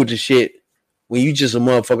cool with the shit when you just a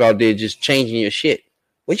motherfucker out there just changing your shit.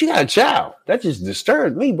 But you got a child. That just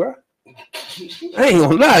disturbed me, bro. I ain't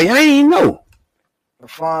gonna lie. I ain't know.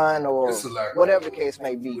 Fun or whatever the case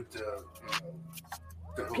may be.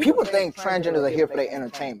 People think transgenders are here for their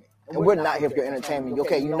entertainment. And we're not here for your entertainment.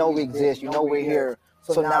 Okay, you know we exist. You know we're here.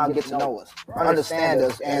 So now get to know us. Understand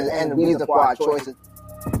us. And the reason for our choices.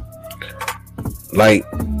 Like,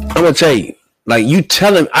 I'm gonna tell you. Like, you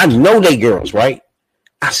tell them, I know they girls, right?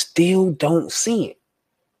 I still don't see it.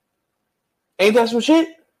 Ain't that some shit?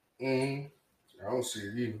 Mm-hmm. I don't see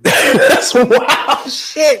it either. That's wild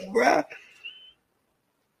shit, bro.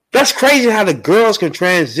 That's crazy how the girls can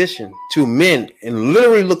transition to men and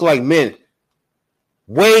literally look like men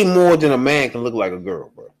way more than a man can look like a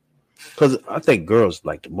girl, bro. Because I think girls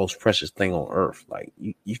like the most precious thing on earth. Like,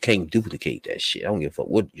 you can't duplicate that shit. I don't give a fuck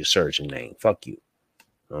what your surgeon name. Fuck you. You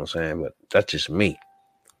know what I'm saying? But that's just me.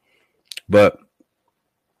 But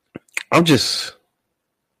I'm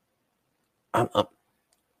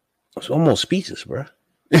almost speechless, bro.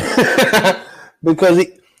 Because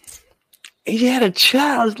he had a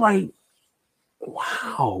child. It's like,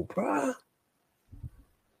 wow, bro.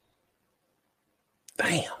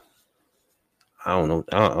 Damn. I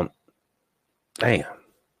don't know. Damn.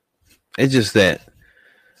 It's just that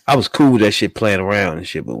I was cool with that shit playing around and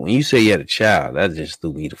shit. But when you say you had a child, that just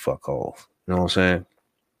threw me the fuck off. You know what I'm saying?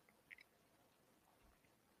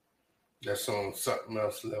 That's on something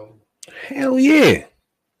else level. Hell yeah.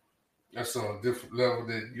 That's on a different level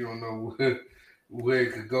that you don't know where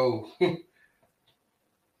it could go. You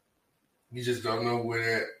just don't know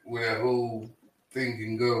where that whole thing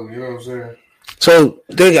can go. You know what I'm saying? So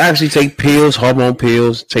they actually take pills, hormone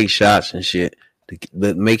pills, take shots and shit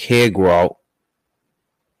that make hair grow out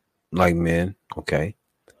like men. Okay.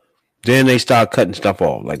 Then they start cutting stuff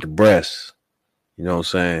off, like the breasts. You know what I'm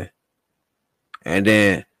saying? And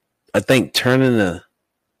then I think turning the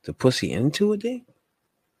pussy into a thing.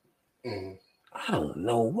 Mm. I don't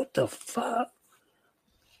know what the fuck.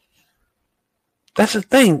 That's the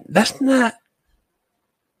thing. That's not.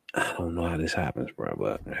 I don't know how this happens, bro.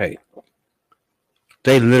 But hey,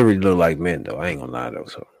 they literally look like men, though. I ain't gonna lie, though.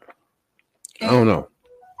 So I don't know.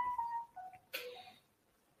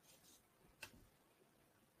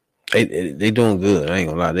 They doing good. I ain't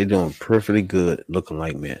gonna lie. They doing perfectly good, looking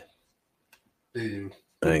like men. They do.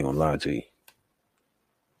 I ain't gonna lie to you.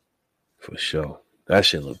 For sure. That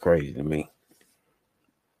shit look crazy to me.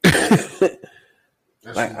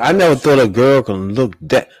 Like, I never thought a girl can look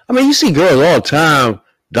that. I mean, you see girls all the time,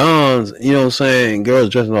 dons, you know what I'm saying? Girls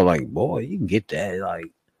dressing up like, boy, you can get that. Like,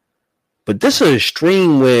 but this is an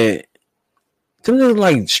extreme where them look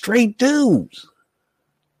like straight dudes.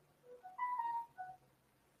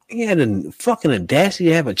 He had a fucking audacity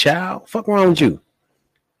to have a child. Fuck wrong with you?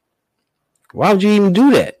 Why would you even do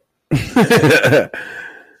that?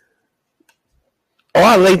 Oh,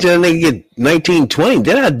 I wait till a nigga get 19, 20.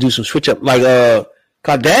 Then I'd do some switch up like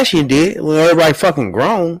Kardashian did when everybody fucking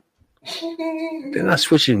grown. Then I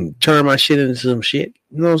switch and turn my shit into some shit.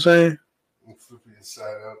 You know what I'm saying? Flip it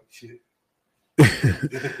inside out shit.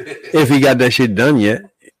 If he got that shit done yet.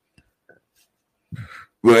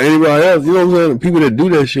 But anybody else, you know what I'm saying? People that do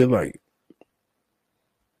that shit, like,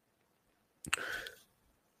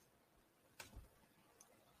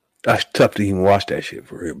 that's tough to even watch that shit,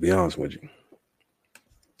 for real, be honest with you.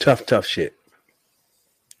 Tough shit.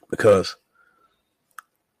 Because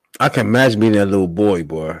I can imagine being that little boy.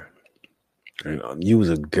 And you was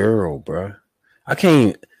a girl, bro. How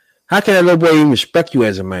can that little boy even respect you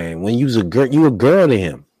as a man when you was a girl? You a girl to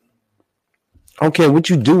him. I don't care what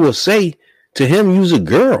you do or say to him. You was a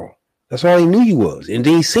girl. That's all he knew you was, and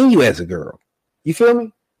then he seen you as a girl. You feel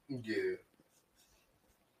me? Yeah.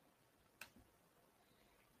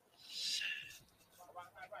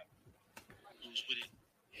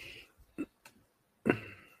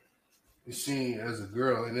 You seen as a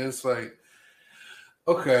girl, and it's like,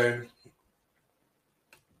 okay.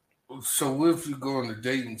 So what if you go on the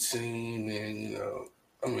dating scene and,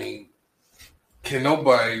 I mean, can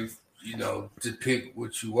nobody, depict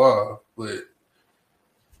what you are, but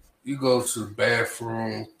you go to the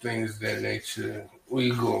bathroom, things of that nature. Where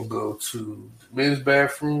you gonna go to the men's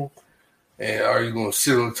bathroom? And are you gonna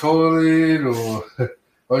sit on the toilet or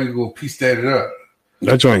are you gonna piece that up?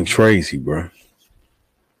 That joint crazy, bro.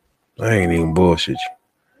 I ain't even bullshit you.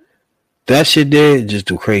 That shit there is just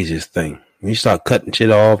the craziest thing. When you start cutting shit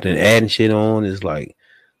off and adding shit on, it's like,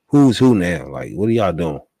 who's who now? Like, what are y'all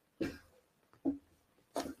doing?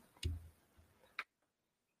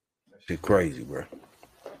 Shit crazy, bro.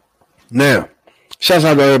 Now, shouts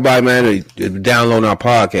out to everybody, man, that downloading our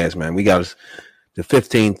podcast, man. We got the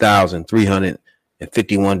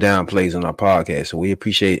 15,351 down plays on our podcast. So we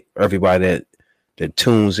appreciate everybody that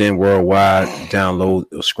tunes in worldwide, download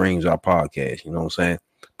or streams our podcast. You know what I'm saying?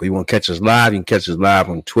 But you want to catch us live, you can catch us live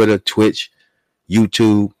on Twitter, Twitch,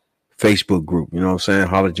 YouTube, Facebook group. You know what I'm saying?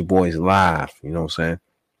 Holler at your boys live. You know what I'm saying?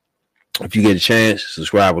 If you get a chance,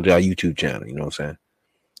 subscribe to our YouTube channel. You know what I'm saying?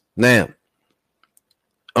 Now,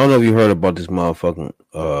 I don't know if you heard about this motherfucking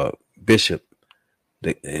bishop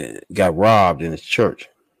that got robbed in his church.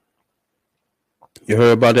 You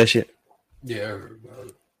heard about that shit? Yeah, I heard about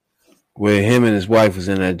it. Where him and his wife was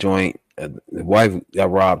in that joint. The wife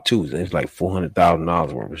got robbed too. It's like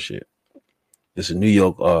 $400,000 worth of shit. It's a New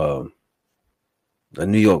York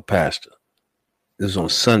pastor. This was on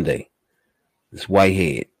Sunday. It's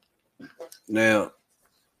Whitehead. Now,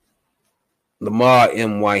 Lamar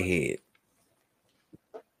M. Whitehead.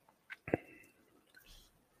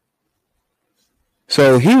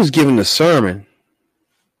 So he was giving a sermon,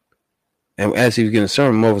 and as he was giving a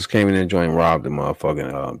sermon, motherfuckers came in and joined and robbed the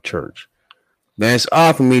motherfucking church. Man, it's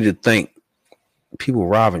odd for me to think people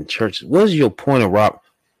robbing churches. What's your point of rob?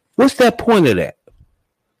 What's that point of that?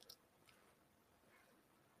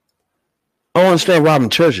 I don't understand robbing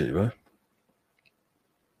churches, man.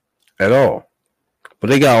 At all. But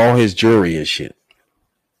they got all his jewelry and shit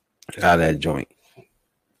out of that joint.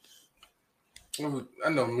 I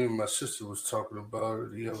know me and my sister was talking about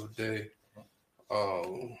it the other day.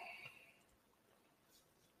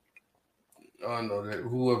 I know that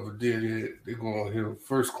whoever did it, they're going to hit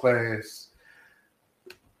first class.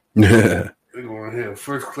 They're going to hit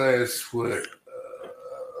first class with a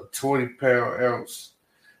 20-pound ounce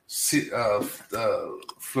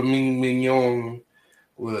filet mignon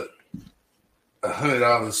with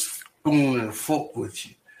 $100 spoon and fork with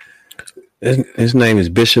you. His name is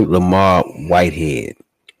Bishop Lamar Whitehead.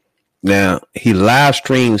 Now, he live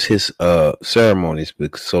streams his ceremonies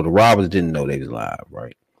so the robbers didn't know they was live,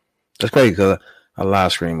 right? That's crazy because I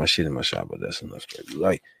live stream my shit in my shop, but that's enough crazy.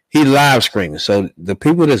 Like, he live streaming, so the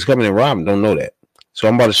people that's coming and robbing don't know that. So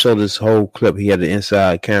I'm about to show this whole clip. He had the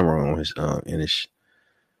inside camera on his in his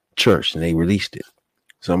church, and they released it.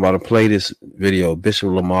 So I'm about to play this video of Bishop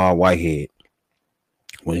Lamar Whitehead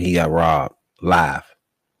when he got robbed live.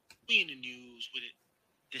 We in the news with it.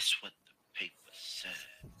 This is what the paper said.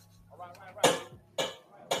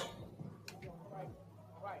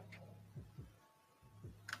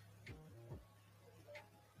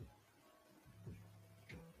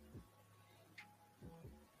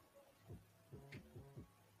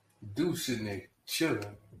 Dude sitting there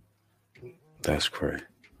chilling. That's crazy.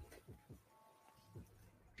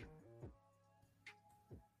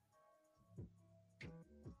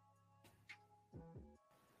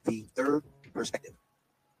 The third perspective.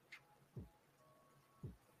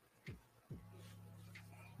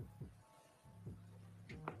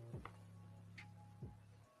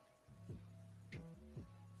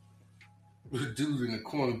 The dude in the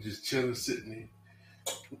corner just chilling, sitting there.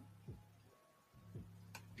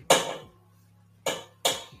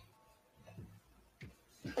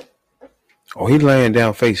 Oh, he laying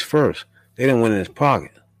down face first. They didn't went in his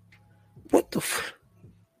pocket. What the f?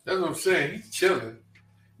 That's what I'm saying. He's chilling.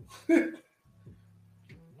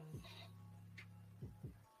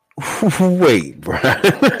 Wait, bro.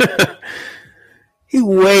 He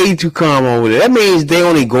way too calm over there. That means they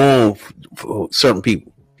only go on for certain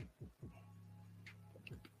people.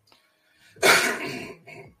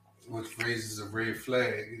 Which raises a red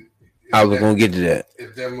flag. I was gonna get to that.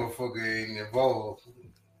 If that motherfucker ain't involved.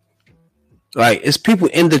 Like, it's people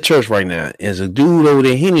in the church right now. There's a dude over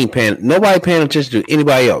there. He ain't paying. Nobody paying attention to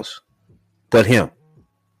anybody else but him.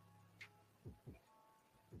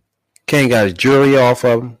 Kane got his jewelry off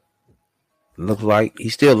of him. Looks like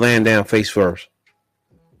he's still laying down face first.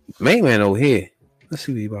 Main man over here. Let's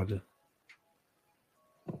see what he about to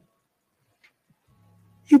do.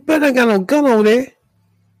 You better ain't got no gun over there.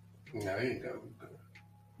 No, he ain't got no gun.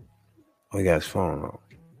 Oh, he got his phone on.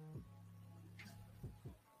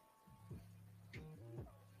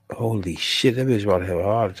 Holy shit, that bitch about to have a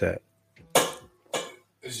heart attack.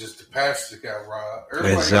 It's just the pastor got robbed.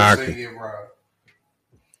 Everybody Exactly. else ain't get robbed.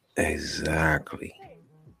 Exactly.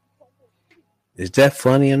 Is that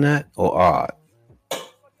funny or not? Or odd?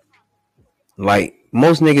 Like,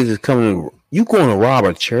 most niggas is coming. You going to rob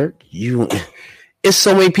a church? It's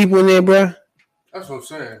so many people in there, bro. That's what I'm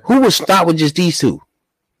saying. Who would stop with just these two?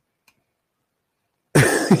 You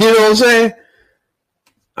know what I'm saying?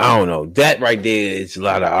 I don't know. That right there is a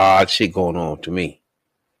lot of odd shit going on to me.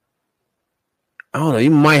 I don't know. You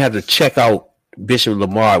might have to check out Bishop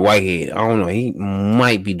Lamar Whitehead. I don't know. He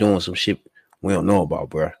might be doing some shit we don't know about,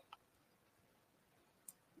 bro.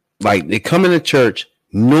 Like, they come into church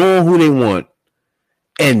knowing who they want,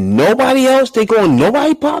 and nobody else, they go in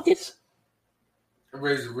nobody's pockets?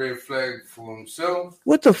 Raise a red flag for himself.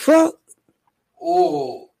 What the fuck?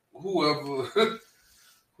 Or whoever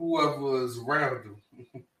is around him.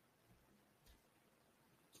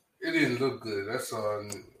 It didn't look good. That's all.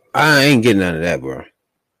 I ain't getting none of that, bro.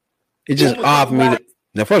 It just odd for me.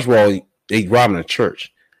 Now, first of all, they robbing a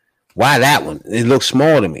church. Why that one? It looks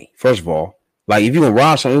small to me, first of all. Like, if you're going to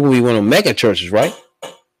rob something, it would be one of the mega churches, right?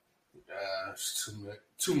 It's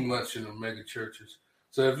too much in the mega churches.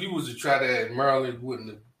 So if you was to try that in Maryland, you wouldn't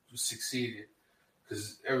have succeeded.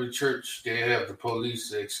 Because every church, they have the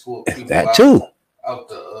police to escort people that too. Out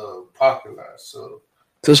the parking lot. So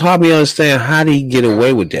it's hard to understand how did he get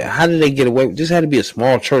away with that? How did they get away with this? Had to be a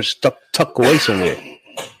small church tucked away somewhere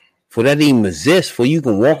for that to even exist, for you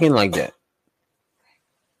can walk in like that.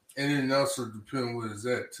 And it also depends where it's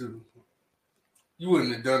at too. You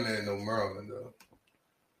wouldn't have done that in no Maryland though.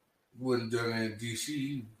 You wouldn't have done that in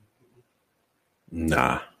DC.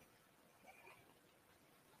 Nah.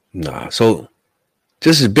 So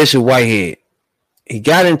this is Bishop Whitehead. He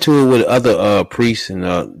got into it with other priests, and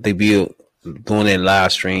they be doing their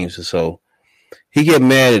live streams, and so he get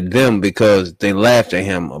mad at them because they laughed at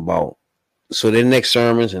him about. So their next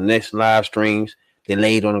sermons and next live streams, they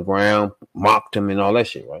laid on the ground, mocked him, and all that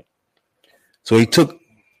shit, right? So he took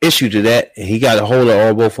issue to that, and he got a hold of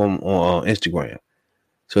all both of them on Instagram.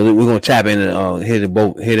 So we're gonna tap in and hear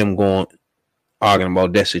them going arguing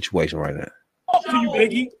about that situation right now. To you,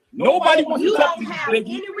 Biggie. Nobody wants to talk to you,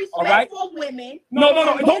 Biggie. All right? Women. No.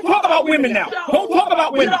 Don't talk about women now. Don't talk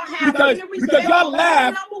about women because y'all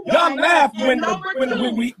laugh when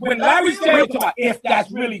Larry said if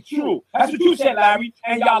that's really true. That's what you said, Larry,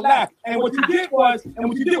 and y'all laughed. And what you did was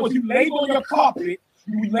you laid on your carpet.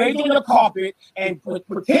 You laid on your carpet and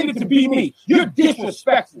pretended to be me. You're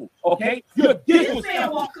disrespectful, okay? You're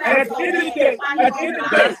disrespectful. And at the end of the day,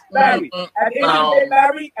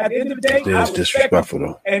 Larry, It's disrespectful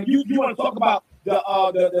though. And you want to talk about the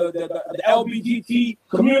LGBT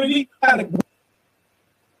community?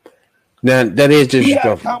 Now that is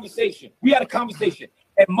disrespectful. We had a conversation,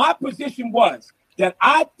 and my position was that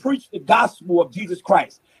I preach the gospel of Jesus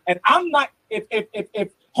Christ, and I'm not. If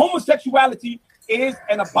homosexuality is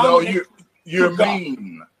an abomination. No, you're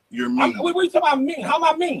mean. You're mean. What are you talking about? Mean? How am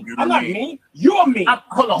I mean? You're I'm not mean. You're mean.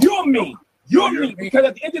 Hold on. You're mean. You're mean because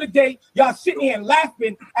at the end of the day, y'all sitting here and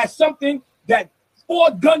laughing at something that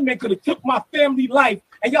 4 gunmen could have took my family life,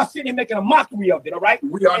 and y'all sitting here making a mockery of it. All right?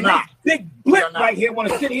 We are not. Big blip right here want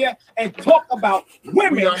to sit here and talk about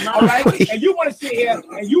women. All right? And you want to sit here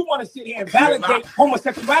and validate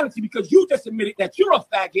homosexuality because you just admitted that you're a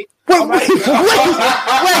faggot. Wait, hold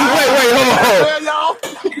on,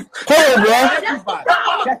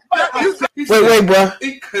 bro. Wait, bro.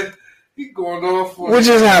 He going off for what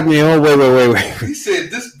just happened? Oh, wait. He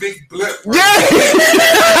said this big blip. Yeah.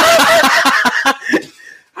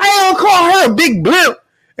 I don't call her a big blip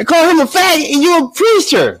and call him a faggot, and you're a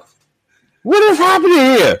preacher. What is happening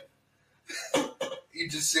here? He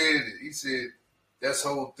just said it. He said this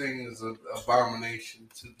whole thing is an abomination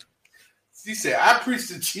to. He said, I preach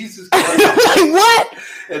to Jesus Christ. Like what?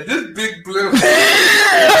 And this big blip.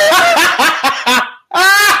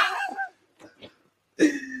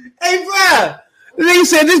 Hey, bro. He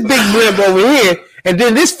said this big blip over here, and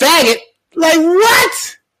then this faggot. Like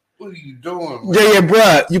what? What are you doing, man? Yeah,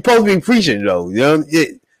 bro. You supposed to be preaching, though. You know?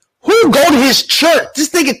 Who go to his church? This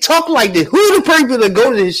nigga talk like this. Who the people that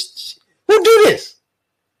go to his? Who do this?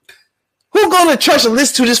 Who go to church and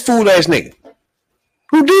listen to this fool ass nigga?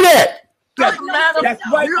 Who do that? That's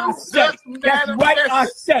right. I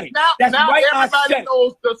said it. Now everybody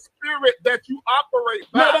knows the spirit that you operate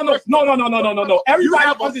by. No.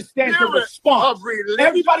 Everybody understands the response.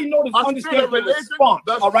 Everybody understands the response.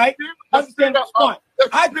 All right? Understand the response.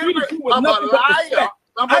 I treated you with nothing but respect.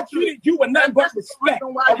 I treated you with nothing but respect.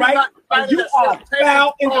 All right? And you are a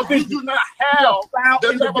foul individual. You do not have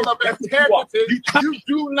the level of integrity. You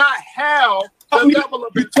do not have the level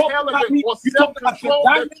of intelligence or self-control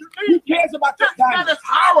that you need. Who cares about your diamond? That is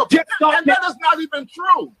horrible. And that is not even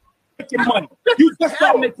true. Making money. You just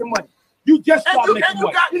start making money. You just start making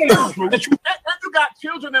money. And you got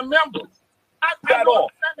children and members. At all.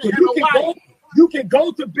 So you can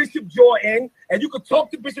go to Bishop Jordan and you can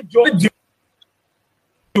talk to Bishop Jordan.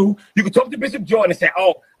 You can talk to Bishop Jordan and say,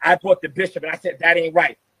 oh, I brought the bishop and I said that ain't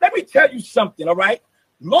right. Let me tell you something, all right?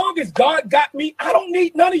 Long as God got me, I don't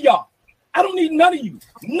need none of y'all. I don't need none of you.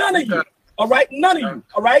 None of you. All right? None of you.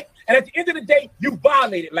 All right? And at the end of the day, you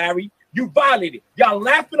violated, Larry. You violated. Y'all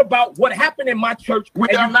laughing about what happened in my church. We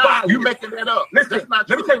and are you not. violated. You making that up. Listen, That's not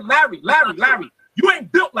let me true. tell you, Larry, you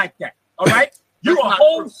ain't built like that. All right? You're a not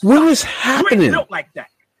whole true. What is You happening? ain't built like that.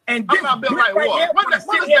 And I'm this not built blimp like right what? here, What wanna does-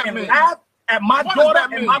 what sit does here that and mean? laugh at my What does daughter that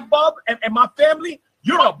and mean? my bub and my family.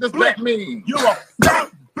 You're What a does blimp. that mean? You're a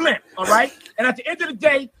fat blimp, all right? And at the end of the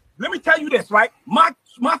day, let me tell you this, right? My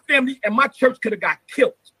family and my church could have got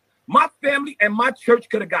killed. My family and my church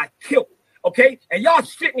could have got killed, okay? And y'all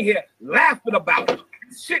sitting here laughing about it.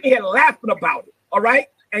 Sitting here laughing about it, all right?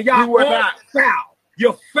 And y'all We were all not. foul.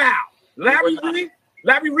 You're foul. Larry were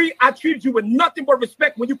not. Reed, I treated you with nothing but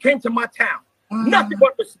respect when you came to my town. Nothing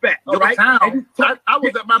but respect, all Your right? town. And you I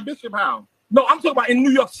was at my bishop house. No, I'm talking about in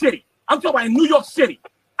New York City.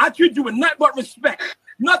 I treat you with nothing but respect.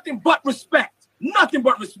 Nothing but respect. Nothing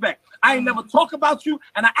but respect. I ain't never talk about you,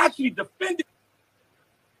 and I actually defended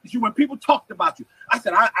you when people talked about you. I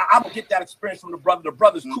said, I will get that experience from the brother. The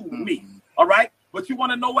brother's cool with me. All right? But you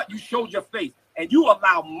want to know what? You showed your face, and you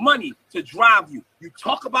allow money to drive you. You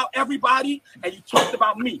talk about everybody, and you talked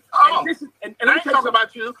about me. Oh, and this is, and I let me ain't tell you talking something.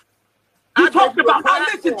 about you. You I talked gave you a about, I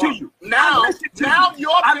listened to platform. you. Now I listened to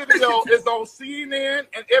your I video listened to is on CNN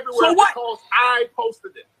and everywhere So what? because I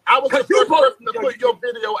posted it. I was the 'Cause you first person to posted- put your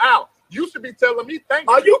video out. You should be telling me thank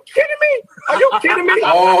you. Are you kidding me? Are you kidding me?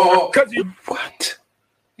 Oh, Because you What?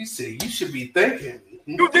 he said you should be thinking.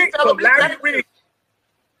 think so, Larry Reed.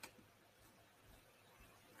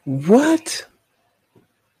 What?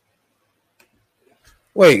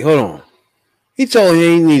 Wait, hold on. He told him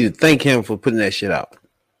he needed to thank him for putting that shit out.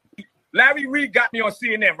 Larry Reed got me on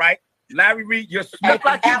CNN, right? Larry Reed, you're It's smoking.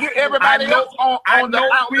 like you get everybody I know- else on I the know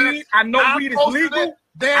outlet. weed. I know I weed is posted legal. it,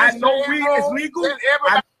 then I know Sam weed is Rose, legal. then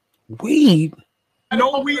everybody Weed. I know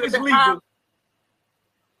posted weed it is at the legal. time.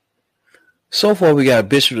 So far, we got a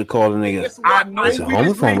bishop to call the nigga. It's I what- know He's a weed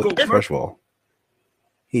is legal. homophobic. First of all,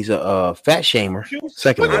 he's a fat shamer.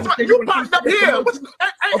 Second of What all, you popped up here. What you- Hey,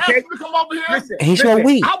 Okay. ask me to come over here. Listen, And he smoked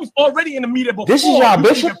weed. I was already in the media before. This is y'all you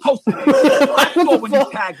bishop? even posted it. I saw when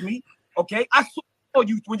you tagged me. Okay, I saw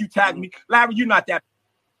you when you tagged me. Larry, you're not that.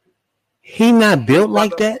 he not built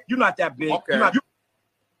like that. You're not that big. Okay. You're not.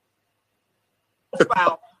 You're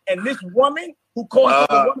foul. And this woman who calls her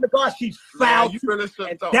a woman of God, she's foul. Man, you really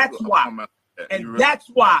shouldn't And talk that's about why. that. You And really- that's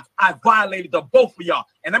why I violated the both of y'all.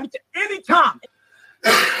 And let me tell you,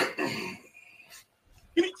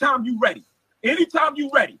 anytime you ready,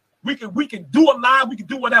 we can do a live, we can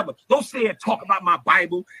do whatever. Don't say and talk about my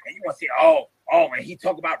Bible, and you want to say, oh, and he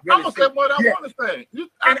talk about I'm really. gonna say what I Yeah. want to say.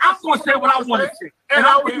 And I'm gonna say what I want to say. And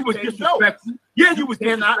I know you was disrespectful. Yeah, you was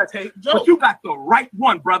cannot disrespectful. take But jokes. you got the right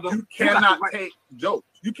one, brother. You got the cannot right- take jokes.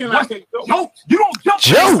 You cannot What? take jokes. Jokes. You don't joke.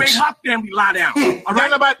 Jokes. You make my family lie down. All right.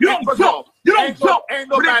 Nobody- You don't first joke. of all, You don't ain't no- joke. ain't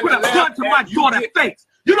When they nobody put a gun laugh to my at you. daughter's face.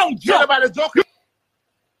 You don't joke. Everybody joking.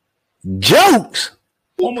 Jokes.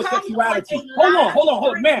 Homosexuality. Hold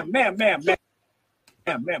on, ma'am. Hold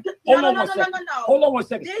on one second. Hold on one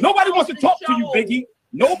second. This Nobody wants to goes to talk to you, show Biggie.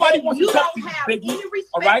 Nobody wants to You talk to don't you, have Biggie. any All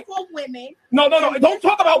respect right? for women. No. Don't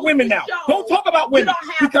talk about women now. Don't talk about You women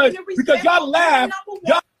don't have because any respect y'all for laugh. women, number one.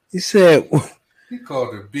 Y'all He said. He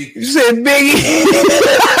called her You Beaky. said Biggie.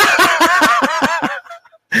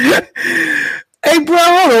 Hey, bro,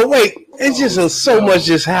 hold on. Wait. It's just so much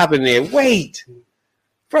just happened there. Wait.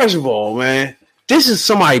 First of all, man, this is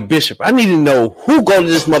somebody bishop. I need to know who go to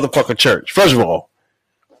this motherfucker church. First of all,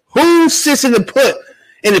 who sits in the pit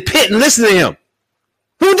and listen to him?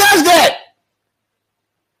 Who does that?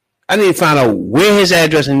 I need to find out where his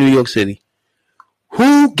address in New York City.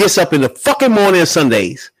 Who gets up in the fucking morning on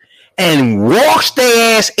Sundays and walks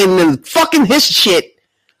their ass in the fucking his shit,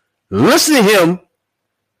 listen to him,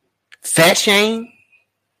 fat shame,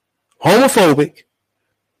 homophobic,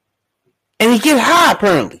 and he get high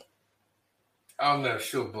apparently. I'm not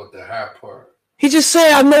sure about the high part. He just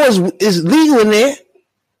said, I know it's legal in there.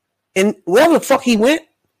 And wherever the fuck he went,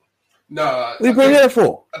 No, we bring it up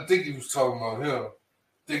for. I think he was talking about him.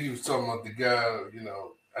 I think he was talking about the guy. You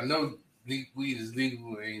know, I know weed is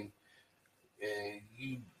legal, and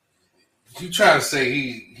you trying to say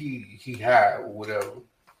he high or whatever.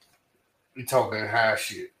 We talking high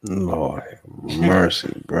shit, Lord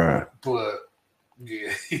mercy, bro. but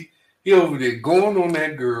yeah, he over there going on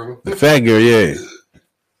that girl. The fat girl, yeah.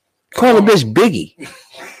 Call the bitch Biggie.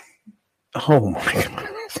 Oh my God.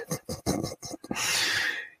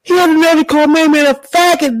 He had a nerve to call my man a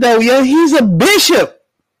faggot though, yo. He's a bishop.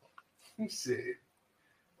 He said,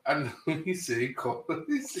 I know. He said he called.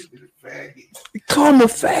 He said a faggot. He called him a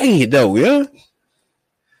faggot though, yeah.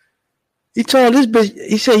 He told this bitch,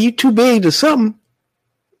 he said, you too big to something.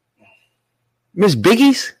 Miss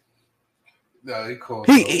Biggie's? No, he called.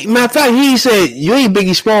 Matter of fact, he said, "You ain't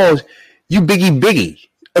Biggie Smalls, you Biggie,"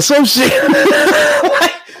 or some shit.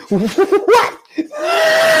 Like, what?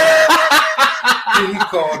 He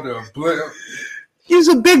called her a blimp. He's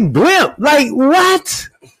a big blimp. Like what?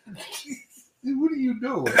 What are you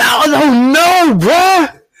doing? I don't know, bro.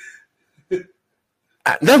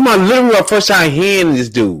 That's my literal first time hearing this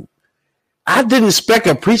dude. I didn't expect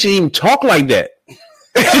a preacher to even talk like that.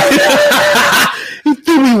 He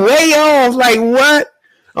threw me way off. Like what?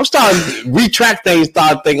 I'm starting to retract things.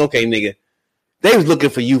 Start thinking, okay, nigga, they was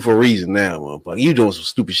looking for you for a reason now, motherfucker. You doing some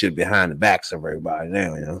stupid shit behind the backs of everybody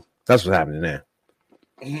now. You know that's what's happening now.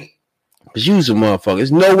 Cause you's a motherfucker.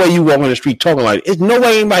 There's no way you walk on the street talking like that. There's no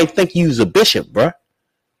way anybody think you's a bishop, bro.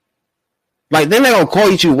 Like they're not gonna call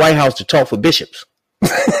you to the White House to talk for bishops.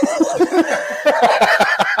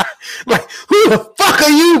 Like who the fuck are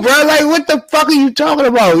you, bro? Like what the fuck are you talking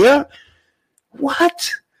about, yeah?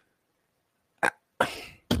 What?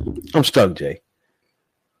 I'm stuck, Jay.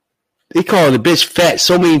 They called the bitch fat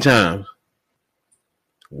so many times.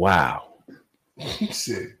 Wow. He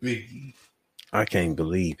said Biggie. I can't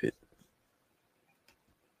believe it.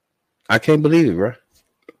 I can't believe it, bro.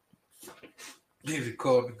 He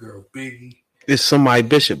called the girl Biggie. It's somebody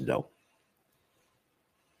bishop, though.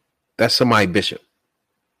 That's somebody bishop.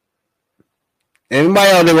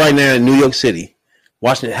 Everybody out there right now in New York City,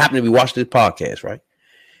 happen to be watching this podcast, right?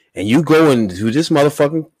 And you go into this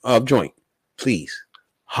motherfucking joint, please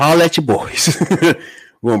holler at your boys.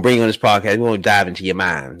 We're gonna bring you on this podcast. We're gonna dive into your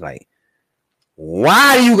mind. Like,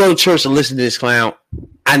 why do you go to church to listen to this clown?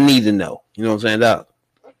 I need to know. You know what I'm saying, dog?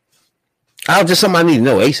 I'll just somebody need to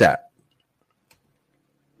know ASAP.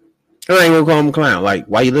 I ain't gonna call him a clown. Like,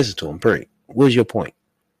 why you listen to him? Period. What's your point?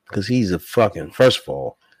 Because he's a fucking. First of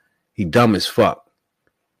all, he dumb as fuck.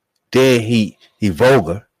 Then he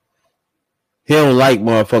vulgar. He don't like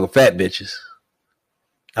motherfucking fat bitches.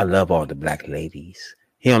 I love all the black ladies.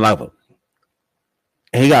 He don't like them.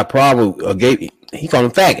 And he got a problem with gay. He called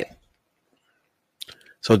him faggot.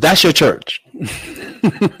 So that's your church.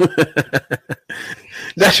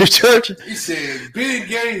 That's your church. He said Bill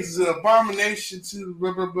Gates is an abomination to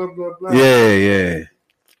blah blah blah blah blah. Yeah.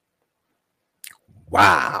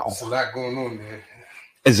 Wow. There's a lot going on there.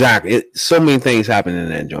 Exactly. So many things happened in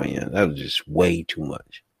that joint. Yeah. That was just way too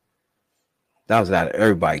much. That was out of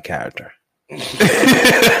everybody's character.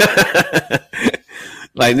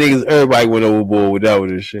 Like niggas, everybody went overboard with that with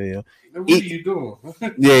this shit. Yeah. What are you doing?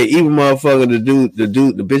 Yeah, even motherfucker,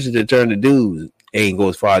 the bitches that turn the dudes ain't go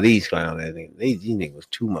as far as these clowns. These niggas was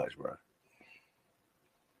too much, bro.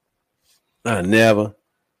 I never,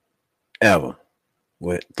 ever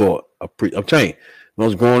thought I'm telling you, when I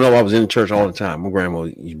was growing up, I was in the church all the time. My grandma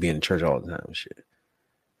used to be in the church all the time and shit.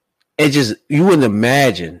 It just, you wouldn't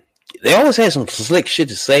imagine. They always had some slick shit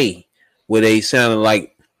to say where they sounded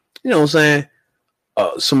like, you know what I'm saying?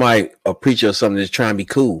 Somebody, a preacher or something that's trying to be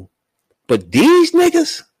cool. But these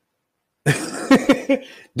niggas,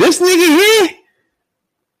 this nigga here,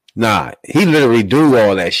 nah, he literally do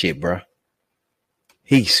all that shit, bro.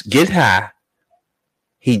 He get high,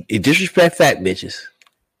 he disrespect fat bitches,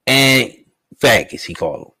 and faggots, he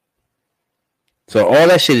call them. So all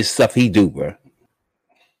that shit is stuff he do, bro.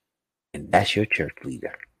 And that's your church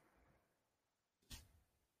leader.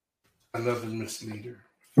 Another misleader.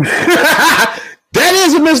 That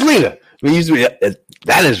is a misleader.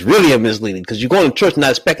 That is really a misleading because you go to church not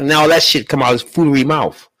expecting all that shit come out of his foolery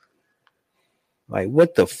mouth. Like,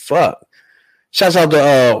 what the fuck? Shouts out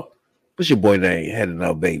to, what's your boy name? Had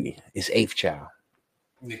another baby. His 8th child.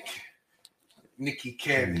 Nikki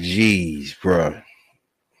Cannon. Jeez, bro.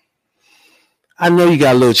 I know you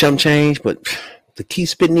got a little chump change, but to keep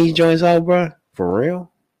spitting these joints out, bro, for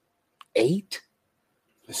real? 8?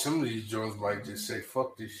 Some of these joints might just say,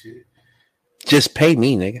 fuck this shit. Just pay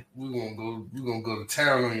me, nigga. We're gonna go to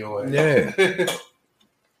town on your ass. Yeah.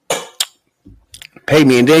 Pay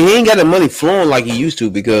me. And then he ain't got the money flowing like he used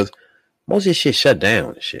to because most of his shit shut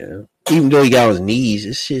down and shit. Even though he got on his knees,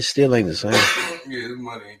 this shit still ain't the same. Yeah, this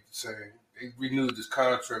money ain't the same. They renewed this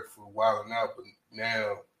contract for a while now, but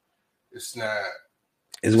now it's not.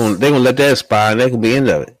 They're gonna let that expire and that could be the end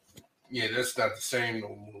of it. Yeah, that's not the same no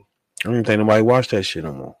more. I don't think nobody watch that shit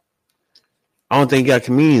no more. I don't think he got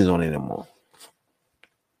comedians on it no more.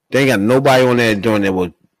 They ain't got nobody on that joint that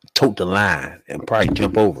will tote the line and probably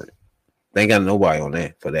jump over it. They ain't got nobody on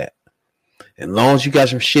that for that. As long as you got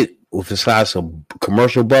some shit with the size of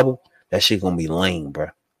commercial bubble, that shit gonna be lame, bro.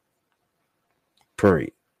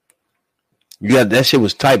 Period. You got that shit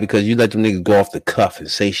was tight because you let them niggas go off the cuff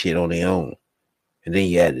and say shit on their own, and then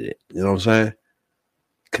you added it. You know what I'm saying?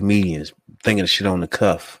 Comedians thinking of shit on the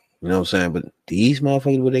cuff. You know what I'm saying? But these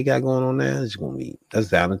motherfuckers, what they got going on now, it's gonna be that's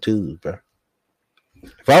down to twos, bro.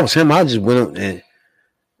 If I was him, I just went up and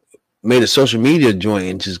made a social media joint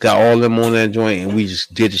and just got all of them on that joint, and we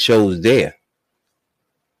just did the shows there.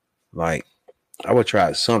 Like, I would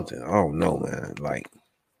try something. I don't know, man. Like,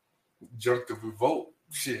 Junk the revolt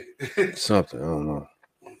shit. something. I don't know.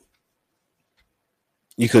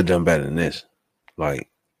 You could have done better than this. Like,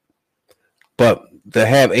 but to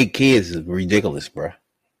have 8 kids is ridiculous, bro.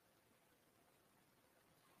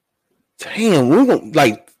 Damn, we're gonna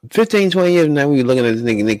like 15, 20 years now. We looking at this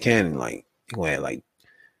nigga Nick Cannon, like, he gonna have like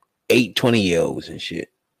 8 20-year-olds and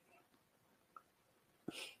shit.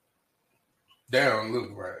 That don't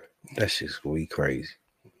look right. That shit's gonna be crazy.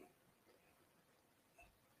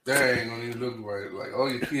 That ain't gonna even look right. Like,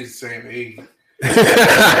 all your kids the same age.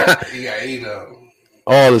 You got 8 of them.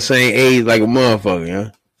 All the same age, like a motherfucker,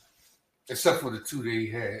 huh? Except for the 2 that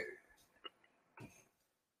he had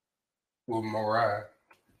with Mariah.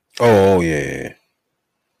 Oh yeah.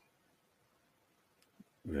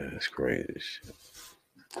 Man, that's crazy shit.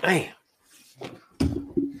 Damn.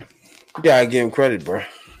 You gotta give him credit, bro.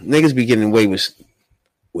 Niggas be getting away with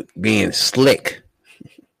being slick.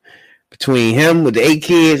 Between him with the 8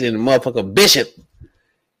 kids and the motherfucker Bishop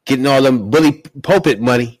getting all them bully pulpit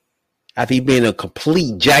money after he being a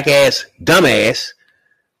complete jackass, dumbass,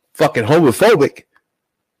 fucking homophobic,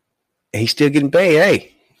 and he's still getting paid.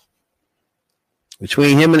 Hey,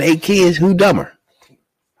 between him and 8 kids, who dumber?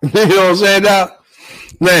 You know what I'm saying, dog?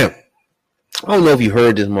 Now, I don't know if you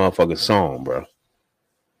heard this motherfucking song, bro.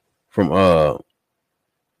 From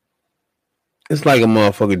it's like a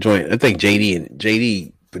motherfucking joint. I think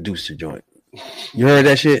JD produced the joint. You heard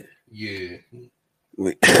that shit? Yeah.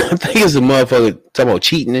 I think it's a motherfucker talking about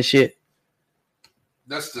cheating and shit.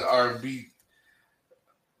 That's the R&B.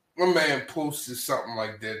 My man posted something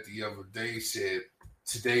like that the other day. Said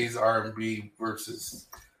today's R&B versus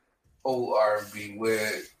old R&B,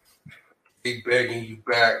 where they begging you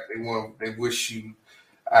back. They wish you.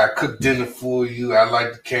 I cook dinner for you. I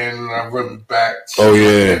like the cannon. I run it back. Oh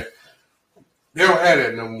yeah. They don't have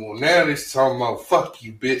that no more. Now they're talking about fuck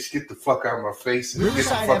you, bitch. Get the fuck out of my face and get the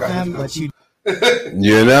fuck out of my face.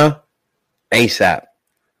 You know? ASAP.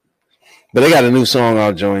 But they got a new song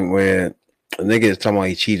out, joint, where a nigga is talking about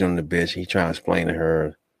he cheated on the bitch. He trying to explain to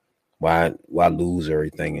her why lose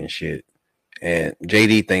everything and shit. And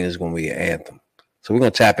JD think it's gonna be an anthem. So we're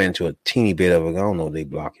gonna tap into a teeny bit of it. I don't know if they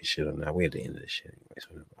blocking shit or not. We're at the end of this shit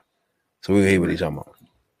anyway. So we'll hear what he's talking about.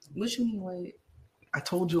 What you mean, wait? I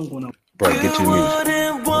told you I'm gonna. Bro, get to the music.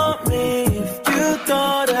 Wouldn't want me if you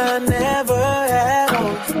thought I never had.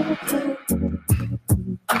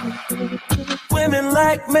 Women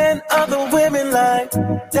like men, other women like.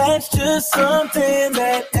 That's just something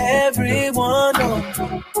that everyone knows.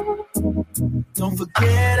 Don't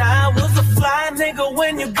forget I was a fly nigga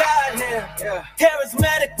when you got here.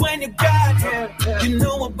 Charismatic when you got here. You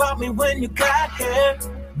knew about me when you got here.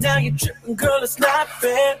 Now you're tripping, girl, it's not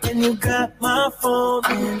fair. And you got my phone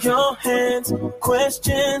in your hands.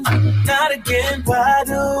 Question, not again. Why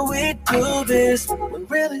do we do this when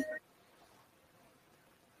really?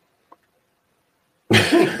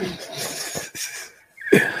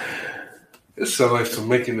 It sounds like some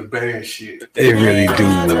making the band shit. They really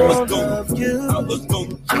do, bro.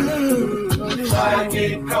 I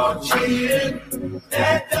get caught cheating.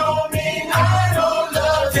 That don't mean I don't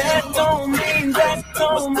love you. That don't mean that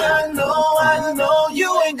don't I know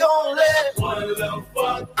you ain't gonna let one little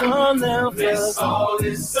fuck. This all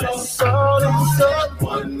is up.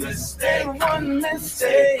 One mistake.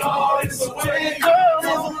 All is away. One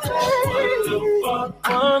little fuck.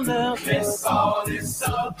 This all is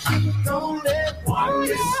up. Don't let one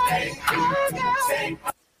mistake take.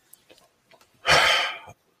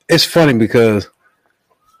 It's funny because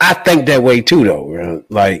I think that way too, though. Bro.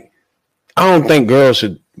 Like, I don't think girls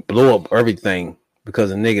should blow up everything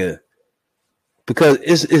because a nigga, because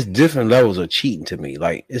it's different levels of cheating to me.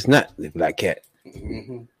 Like, it's not like cat.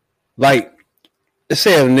 Mm-hmm. Like, let's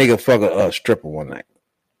say a nigga fuck a stripper one night.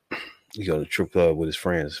 He go to the strip club with his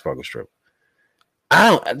friends, fuck a stripper.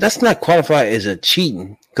 That's not qualified as a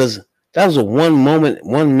cheating because that was a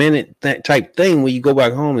 1 minute type thing. When you go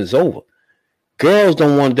back home, it's over. Girls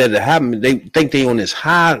don't want that to happen. They think they on this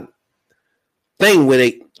high thing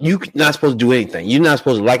where you not supposed to do anything. You're not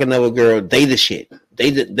supposed to like another girl. They the shit. They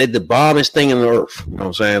the bombest thing on the earth. You know what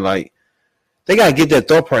I'm saying? Like, they gotta get that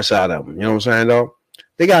thought process out of them. You know what I'm saying, dog?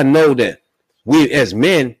 They gotta know that we as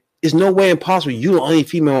men, it's no way impossible. You're the only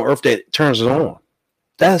female on earth that turns it on.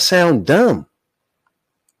 That sound dumb.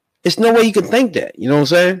 It's no way you can think that. You know what I'm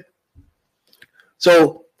saying?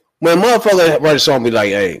 So when a motherfucker write a song, be like,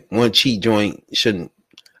 hey, one cheat joint shouldn't.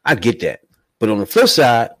 I get that. But on the flip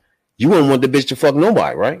side, you wouldn't want the bitch to fuck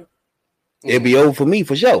nobody, right? It'd be over for me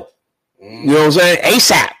for sure. You know what I'm saying?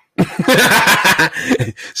 ASAP.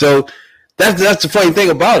 So that's the funny thing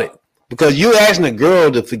about it. Because you asking a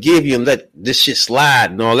girl to forgive you and let this shit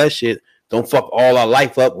slide and all that shit. Don't fuck all our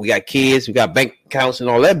life up. We got kids, we got bank accounts and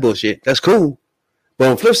all that bullshit. That's cool. But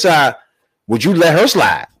on the flip side, would you let her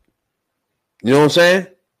slide? You know what I'm saying?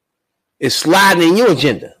 It's sliding in your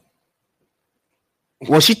agenda.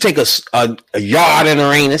 When she take a yard in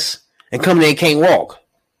her anus and come there and can't walk.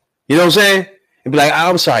 You know what I'm saying? And be like,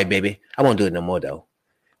 I'm sorry, baby. I won't do it no more, though.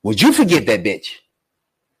 Would you forget that bitch?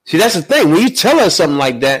 See, that's the thing. When you tell her something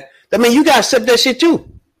like that, I mean, you got to accept that shit too.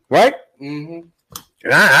 Right? Mm-hmm.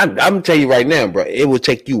 And I'm going to tell you right now, bro, it will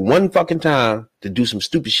take you one fucking time to do some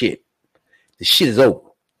stupid shit. The shit is over.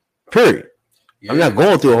 Period. Yeah. I'm not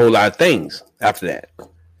going through a whole lot of things after that.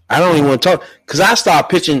 I don't even want to talk because I start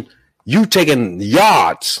pitching you taking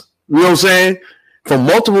yards, you know what I'm saying, from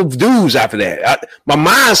multiple dudes after that. My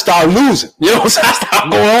mind started losing. You know what I'm saying? I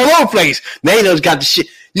started going all over the place. Now you got the shit.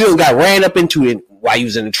 You know, got ran up into it while you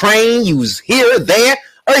was in the train. You was here, there,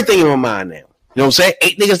 everything in my mind now. You know what I'm saying?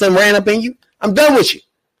 8 niggas done ran up in you. I'm done with you.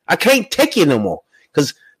 I can't take you no more.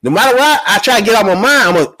 Because no matter what, I try to get out my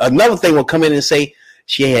mind. Another thing will come in and say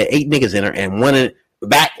she had 8 niggas in her and one in the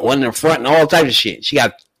back, one in the front, and all types of shit. She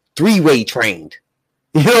got 3-way trained.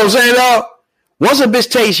 You know what I'm saying, dog? Once a bitch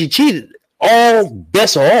tell you she cheated, all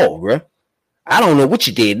best of all, bro. I don't know what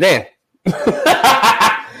you did there. You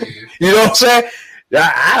know what I'm saying?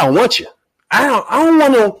 I don't want you. I don't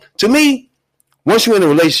want to. To me, once you're in a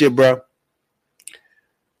relationship, bro,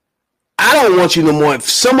 I don't want you no more.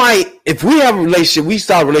 If we have a relationship, we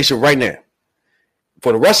start a relationship right now.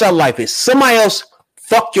 For the rest of our life, if somebody else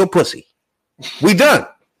fuck your pussy, we done.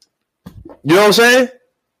 You know what I'm saying?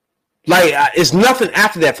 Like, it's nothing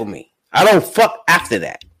after that for me. I don't fuck after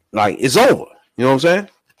that. Like, it's over. You know what I'm saying?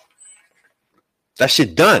 That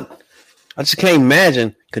shit done. I just can't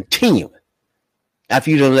imagine continuing after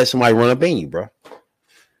you don't let somebody run up in you, bro.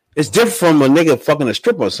 It's different from a nigga fucking a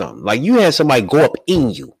stripper or something. Like, you had somebody go up in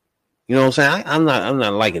you. You know what I'm saying? I'm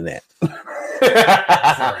not liking that.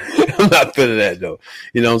 I'm not feeling that, though.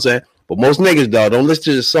 You know what I'm saying? But most niggas, dog, don't listen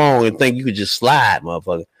to the song and think you could just slide,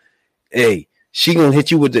 motherfucker. Hey, she gonna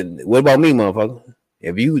hit you with the, what about me, motherfucker?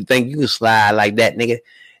 If you think you can slide like that, nigga,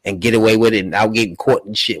 and get away with it and out getting caught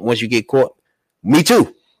and shit, once you get caught, me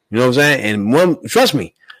too. You know what I'm saying? And trust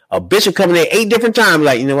me, a bitch will come in there 8 different times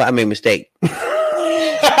like, you know what, I made a mistake. This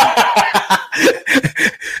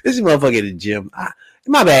is motherfucker at the gym.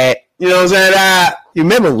 My bad. You know what I'm saying? You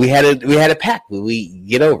remember we had a pact where we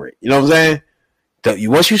get over it. You know what I'm saying?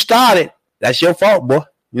 Once you started, that's your fault, boy.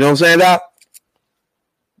 You know what I'm saying, Doc?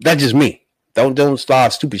 That's just me. Don't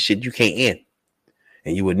start stupid shit you can't end.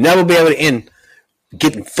 And you would never be able to end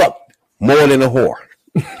getting fucked more than a whore.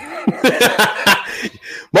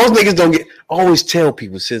 Most niggas don't get. I always tell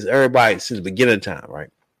people since the beginning of time, right?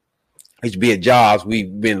 I used to be at jobs.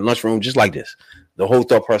 We've been in lunchroom just like this. The whole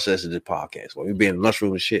thought process of this podcast. Well, we be in the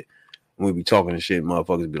lunchroom and shit. And we be talking and shit.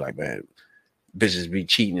 Motherfuckers be like, man, bitches be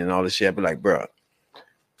cheating and all this shit. I be like, bro,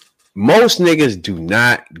 most niggas do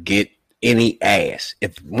not get any ass.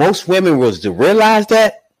 If most women was to realize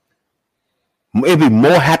that, it'd be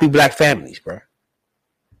more happy black families, bro.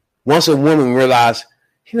 Once a woman realize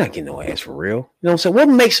he's not getting no ass for real. You know what I'm saying? What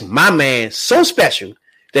makes my man so special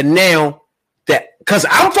that now that, because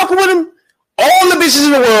I'm fucking with him, all the bitches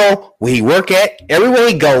in the world where he work at, everywhere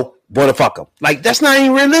he go, boy, to fuck him. Like, that's not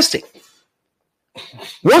even realistic.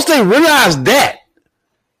 Once they realize that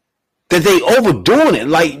they overdoing it,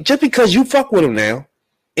 like, just because you fuck with him now,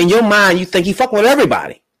 in your mind, you think he fuck with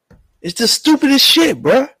everybody. It's the stupidest shit,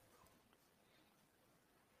 bro.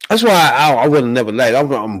 That's why I would have never let it.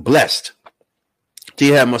 I'm blessed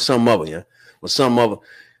to have my son mother, yeah. My son mother,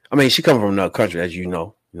 I mean, she come from another country, as you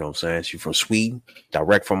know. You know what I'm saying? She's from Sweden,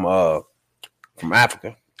 direct from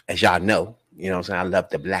Africa, as y'all know. You know what I'm saying? I love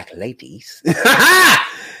the black ladies.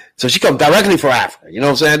 So she come directly from Africa. You know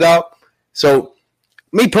what I'm saying, dog? So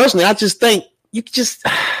me personally, I just think you can just,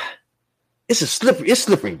 it's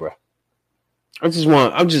slippery, bro. I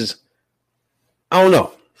don't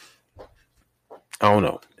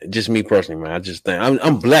know. Just me personally, man. I just think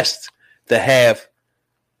I'm blessed to have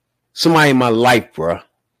somebody in my life, bro,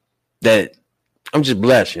 that I'm just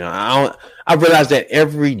blessed. You know, I realize that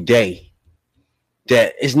every day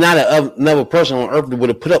that it's not another person on earth that would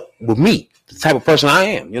have put up with me, the type of person I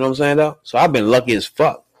am. You know what I'm saying, though? So I've been lucky as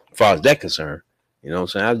fuck as far as that concerned. You know what I'm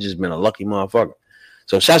saying? I've just been a lucky motherfucker.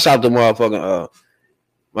 So shouts out to motherfucking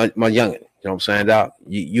my youngin'. You know what I'm saying, dog?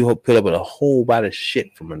 You put up with a whole lot of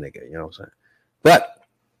shit from a nigga. You know what I'm saying? But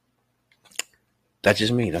That's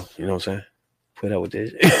just me, though. You know what I'm saying? Put up with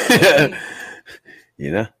this.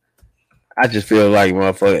 You know? I just feel like,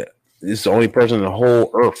 motherfucker, this is the only person on the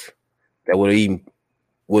whole earth that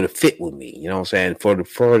would have fit with me. You know what I'm saying? For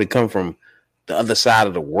her to come from the other side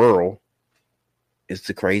of the world, it's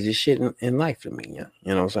the craziest shit in life for me. Yeah?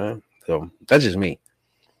 You know what I'm saying? So that's just me.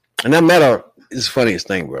 And that met her. It's the funniest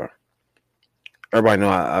thing, bro. Everybody know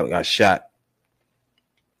I got shot.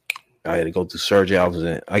 I had to go through surgery.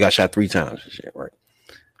 I got shot 3 times and shit, right?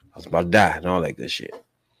 I was about to die and all that good shit.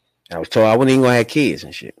 And I was told I wasn't even gonna have kids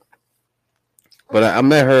and shit. But I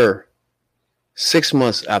met her 6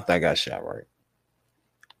 months after I got shot, right?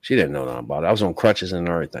 She didn't know nothing about it. I was on crutches and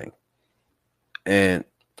everything. And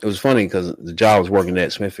it was funny because the job I was working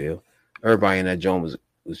at Smithfield, everybody in that joint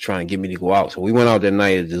was trying to get me to go out. So we went out that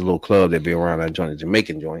night at this little club that be around that joint, a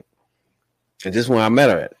Jamaican joint. And this is when I met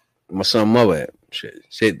her at, my son's mother at.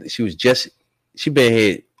 She was just, she been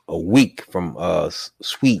here a week from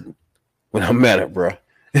Sweden when I met her, bro.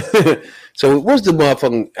 So what's the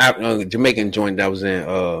motherfucking Jamaican joint that was in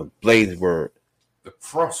Bladesburg? The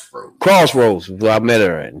Crossroads. Crossroads, where I met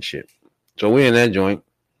her at and shit. So we in that joint.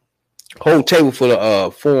 Whole table full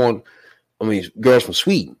of girls from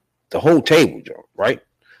Sweden. The whole table, right?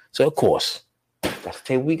 So of course, that's the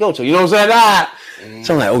table we go to. You know what I'm saying?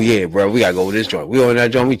 So I'm like, oh yeah, bro, we gotta go with this joint. We on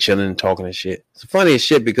that joint, we chilling and talking and shit. It's funny as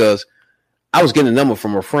shit because I was getting a number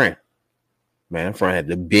from her friend. Man, her friend had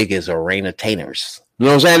the biggest orangutaners. You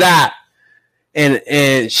know what I'm saying?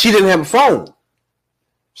 And she didn't have a phone.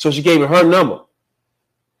 So she gave me her number.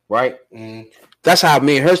 Right? That's how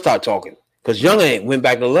me and her start talking. Because Young ain't went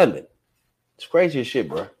back to London. It's crazy as shit,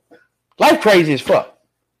 bro. Life crazy as fuck.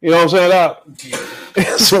 You know what I'm saying, dog?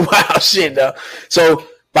 It's some wild shit, dog. So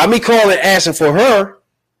by me calling asking for her,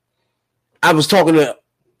 I was talking to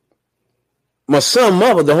my son's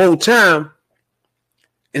mother the whole time.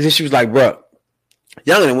 And then she was like, bro,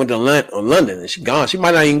 Young went to London and she gone. She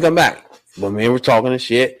might not even come back. But me and we're talking and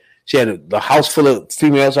shit. She had the house full of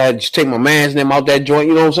females. So I had to take my man's name out that joint.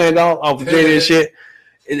 You know what I'm saying, dog? Off the joint and shit.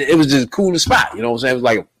 It was just the coolest spot. You know what I'm saying? It was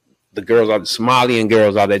like the girls out, the Somalian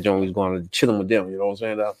girls out that joint was going to chilling with them. You know what I'm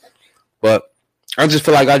saying, dog? But I just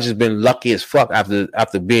feel like I just been lucky as fuck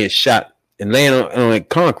after being shot and laying on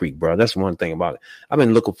concrete, bro. That's one thing about it. I've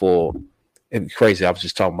been looking for. It's crazy. I was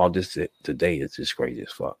just talking about this today. It's just crazy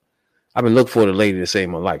as fuck. I've been looking for the lady to save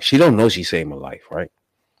my life. She don't know she saved my life, right?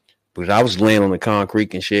 But I was laying on the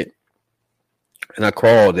concrete and shit. And I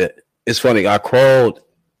crawled it. It's funny. I crawled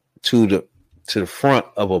to the front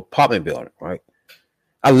of an apartment building, right?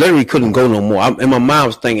 I literally couldn't go no more. In my mind, I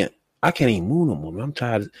was thinking, I can't even move no more, man. I'm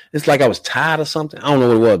tired. It's like I was tired of something. I don't know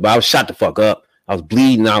what it was, but I was shot the fuck up. I was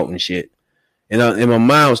bleeding out and shit. And in my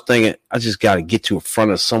mind, I was thinking, I just got to get to the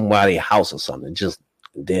front of somebody's house or something. Just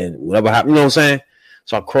then whatever happened, you know what I'm saying?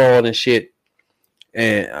 So I crawled and shit.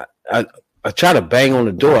 And I tried to bang on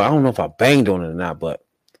the door. I don't know if I banged on it or not, but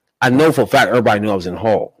I know for a fact everybody knew I was in the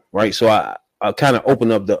hall, right? So I kind of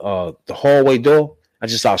opened up the hallway door. I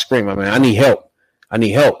just started screaming, man, I need help. I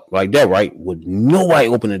need help. Like that, right? Would nobody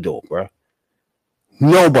open the door, bro?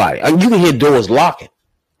 Nobody. You can hear doors locking,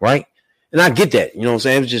 right? And I get that. You know what I'm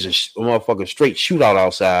saying? It was just a motherfucking straight shootout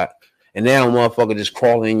outside. And now a motherfucker just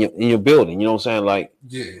crawling in your building. You know what I'm saying? Like,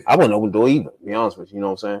 yeah. I wouldn't open the door either, to be honest with you. You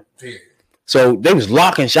know what I'm saying? Yeah. So they was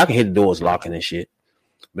locking shit. I can hear the doors locking and shit.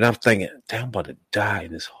 But I'm thinking, damn, I'm about to die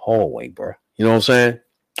in this hallway, bro. You know what I'm saying?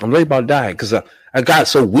 I'm really about to die because I got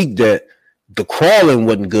so weak that the crawling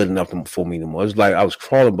wasn't good enough for me no more. It was like I was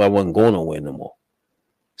crawling, but I wasn't going nowhere no more.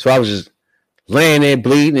 So I was just laying there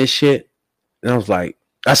bleeding and shit. And I was like,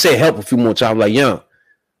 I said help a few more times. I was like, Young,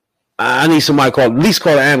 I need somebody at least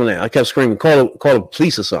call the ambulance. I kept screaming, call the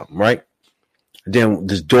police or something, right? And then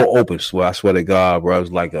this door opens. Well, I swear to God, bro, it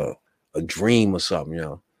was like a dream or something, you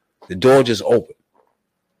know. The door just opened.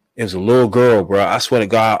 It was a little girl, bro. I swear to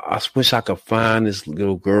God, I wish I could find this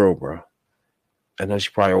little girl, bro. I know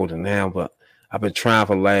she's probably older now, but I've been trying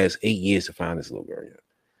for the last 8 years to find this little girl. Yeah.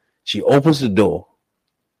 She opens the door.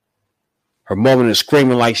 Her mother is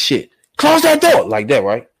screaming like shit. Close that door, like that,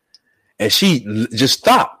 right? And she just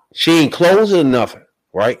stopped. She ain't closed it or nothing,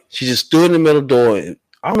 right? She just stood in the middle of the door.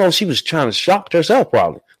 I don't know if she was trying to shock herself,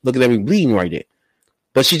 probably, looking at me bleeding right there.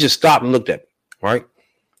 But she just stopped and looked at me, right?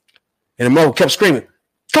 And the mother kept screaming,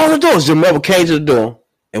 close the door. So the mother came to the door.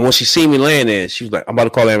 And when she seen me laying there, she was like, I'm about to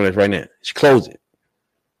call the ambulance right now. She closed it.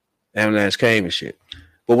 Ambulance came and shit.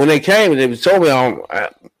 But when they came and they told me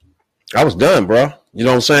I was done, bro. You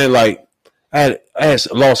know what I'm saying? Like, I had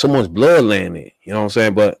lost so much blood laying there. You know what I'm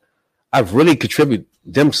saying? But I've really contributed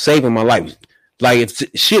them saving my life. Like, if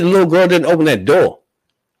the little girl didn't open that door,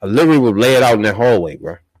 I literally would lay it out in that hallway,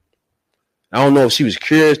 bro. I don't know if she was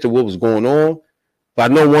curious to what was going on, But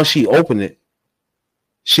I know once she opened it,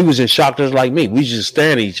 she was in shock just like me. We just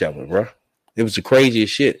staring at each other, bro. It was the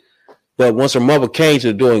craziest shit. But once her mother came to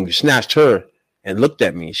the door and snatched her and looked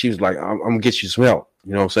at me, she was like, I'm gonna get you some help.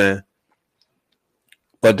 You know what I'm saying?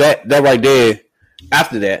 But that right there,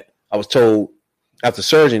 after that, I was told, after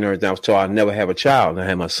surgery and everything, I was told I'd never have a child. And I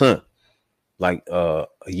had my son like a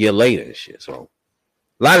year later and shit. So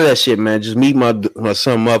a lot of that shit, man, just meet my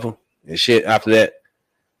son mother and shit after that.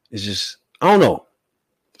 It's just, I don't know.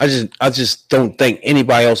 I just don't think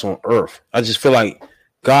anybody else on earth. I just feel like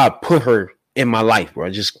God put her in my life, bro. I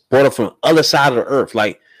just brought her from the other side of the earth.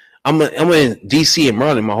 Like I'm in DC and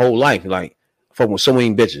Maryland my whole life. Like fucking with so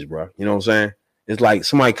many bitches, bro. You know what I'm saying? It's like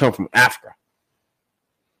somebody come from Africa,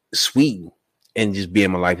 Sweden, and just be in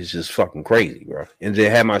my life is just fucking crazy, bro. And then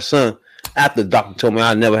have my son after the doctor told me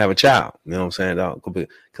I'd never have a child. You know what I'm saying, dog? Because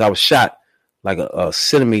I was shot like a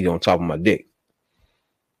centimeter on top of my dick.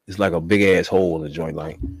 It's like a big ass hole in the joint,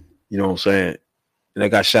 like, you know what I'm saying? And I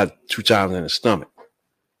got shot 2 times in the stomach.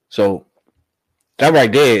 So that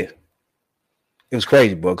right there, it was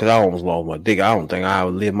crazy, bro, because I almost lost my dick. I don't think I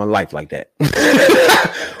would live my life like that.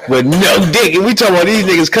 With no dick. And we talking about these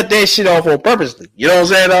niggas cut that shit off on purposely. You know what I'm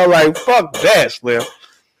saying? I was like, fuck that, Slim.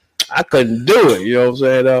 I couldn't do it. You know what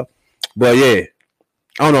I'm saying? But yeah,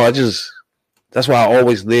 I don't know. That's why I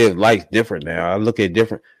always live life different now. I look at it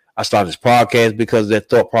different. I started this podcast because of that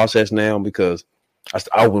thought process now, because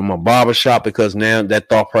I opened my barber shop because now that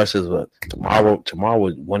thought process of tomorrow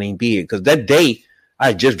wouldn't even be it. Because that day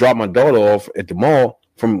I just dropped my daughter off at the mall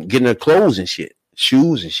from getting her clothes and shit,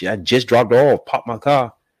 shoes and shit. I just dropped her off, popped my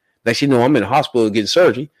car. Next you know, I'm in the hospital getting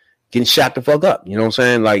surgery, getting shot the fuck up. You know what I'm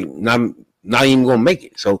saying? Like not even gonna make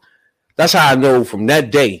it. So that's how I know from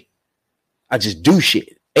that day, I just do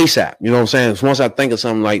shit ASAP. You know what I'm saying? So once I think of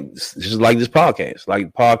something like just like this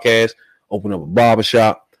podcast, open up a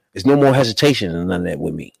barbershop, there's no more hesitation and none of that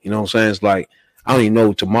with me. You know what I'm saying? It's like I don't even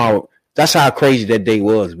know tomorrow. That's how crazy that day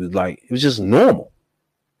was. It was like it was just normal.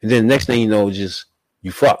 And then the next thing you know, just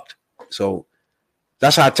you fucked. So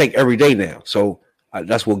that's how I take every day now. So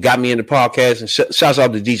that's what got me in the podcast. And shouts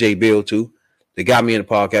out to DJ Bill too. They got me in the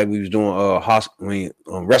podcast. We was doing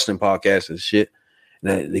wrestling podcasts and shit.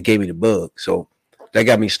 And they gave me the bug. So that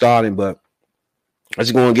got me started. But I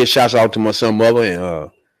just going to give shouts out to my son mother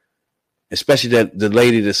and especially the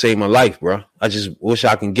lady that saved my life, bro. I just wish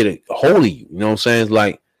I can get a hold of you. You know what I'm saying? It's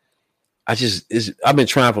like I've been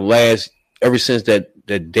trying ever since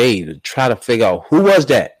that day to try to figure out who was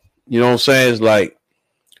that. You know what I'm saying? It's like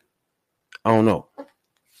I don't know.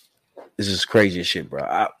 This is crazy as shit, bro.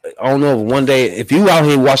 I don't know if one day, if you out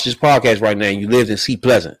here watch this podcast right now and you lived in Sea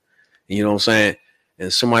Pleasant, you know what I'm saying,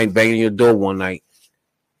 and somebody banging your door one night,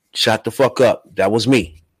 shut the fuck up. That was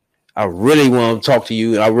me. I really want to talk to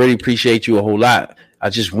you, and I really appreciate you a whole lot. I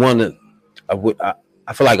just want to,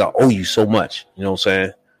 I feel like I owe you so much. You know what I'm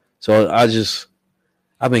saying? So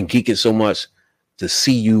I've been geeking so much to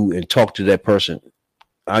see you and talk to that person.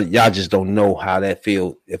 Y'all just don't know how that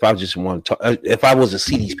feels. If I just want to talk, if I was to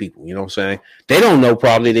see these people, you know what I'm saying? They don't know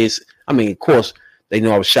probably. Of course, they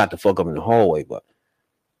know I was shot the fuck up in the hallway, but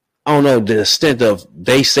I don't know the extent of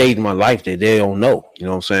they saved my life that they don't know. You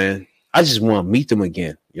know what I'm saying? I just want to meet them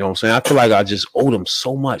again. You know what I'm saying? I feel like I just owe them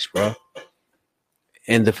so much, bro.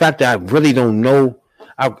 And the fact that I really don't know,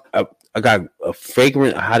 I got a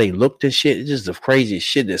flagrant how they looked and shit. It's just the craziest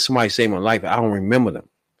shit that somebody saved my life. I don't remember them.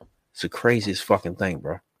 It's the craziest fucking thing,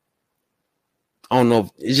 bro. I don't know.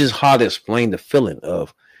 It's just hard to explain the feeling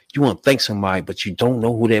of you want to thank somebody, but you don't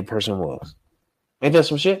know who that person was. Ain't that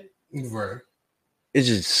some shit? Right. It's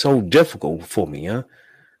just so difficult for me, huh?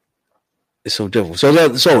 It's so difficult.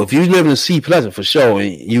 So if you live in Sea Pleasant for sure,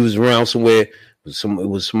 and you was around somewhere, it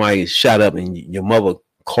was somebody shot up, and your mother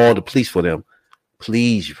called the police for them,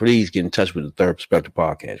 please get in touch with the Third Perspective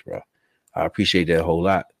Podcast, bro. I appreciate that a whole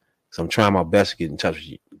lot. So I'm trying my best to get in touch with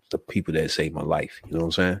you, the people that saved my life. You know what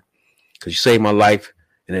I'm saying? Because you saved my life,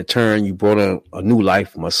 and in turn, you brought a new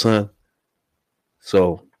life for my son.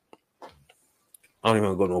 So I don't even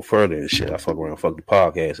want to go no further and shit. I fuck around, fuck the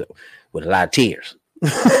podcast up with a lot of tears.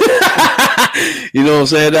 You know what I'm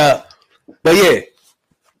saying? But yeah,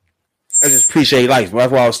 I just appreciate life.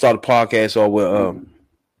 That's why I started the podcast all with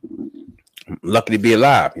I'm lucky to be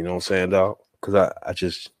alive. You know what I'm saying, dog?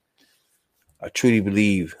 Because I truly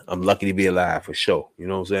believe I'm lucky to be alive for sure. You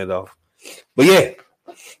know what I'm saying, dog? But yeah,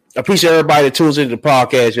 I appreciate everybody that tunes into the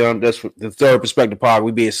podcast, y'all. That's the Third Perspective Pod.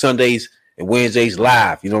 We be at Sundays and Wednesdays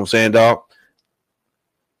live. You know what I'm saying, dog?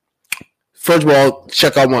 First of all,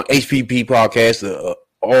 check out my HPP podcast,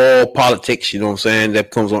 All Politics. You know what I'm saying? That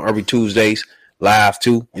comes on every Tuesdays live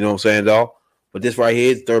too. You know what I'm saying, dog? But this right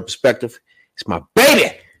here, Third Perspective, it's my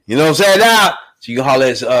baby. You know what I'm saying, dog? So you can holler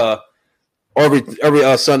at us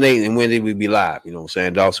every Sunday and Wednesday we be live. You know what I'm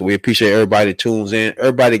saying, dog? So we appreciate everybody that tunes in.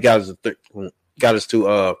 Everybody got us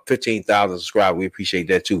to 15,000 subscribers. We appreciate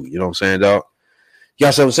that too. You know what I'm saying, dog? You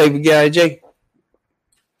got something to say for guy, Jay?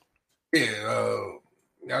 Yeah,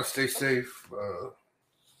 y'all stay safe. You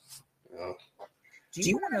know. Do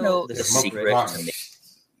you want to know the secret?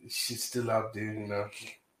 She's still out there, you know.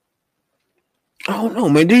 I don't know,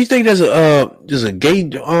 man. Do you think there's a gay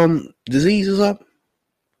disease or something?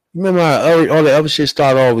 Remember how all the other shit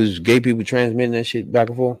started off was gay people transmitting that shit back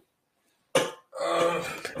and forth?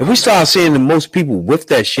 If we start seeing the most people with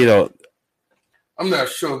that shit out, I'm not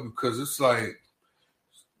sure because it's like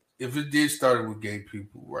if it did start with gay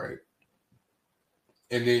people, right?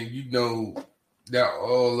 And then you know that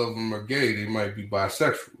all of them are gay, they might be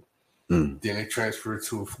bisexual. Then they transfer it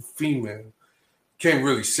to a female. Can't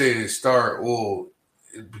really say it start or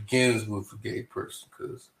it begins with a gay person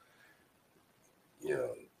because you know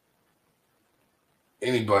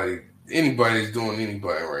anybody's doing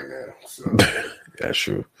anybody right now. So that's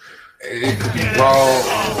true. It could be wrong,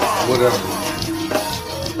 whatever.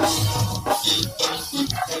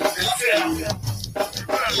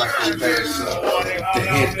 Like the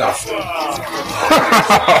head doctor.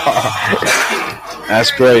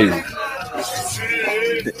 That's crazy.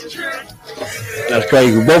 That's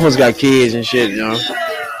crazy. Both of us got kids and shit, you know.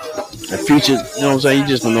 And future, you know what I'm saying? You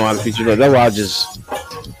just don't know how the future goes. That's why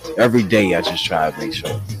every day I just try to make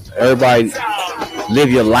sure. Everybody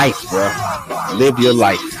live your life, bro. Live your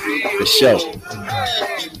life. For sure.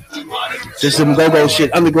 Just some go-go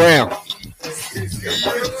shit underground.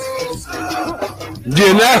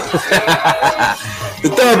 You know? The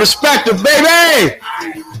Third Perspective, baby!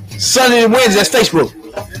 Sunday and Wednesday, that's Facebook,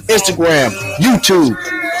 Instagram, YouTube.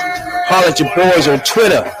 Holler at your boys on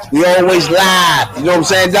Twitter. We always live. You know what I'm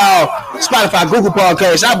saying, dog? Spotify, Google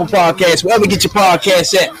Podcasts, Apple Podcasts, wherever you get your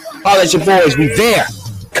podcasts at. Holler at your boys. We there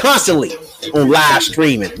constantly on live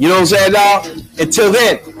streaming. You know what I'm saying, dog? Until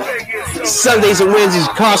then, Sundays and Wednesdays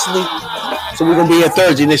constantly. So we're going to be here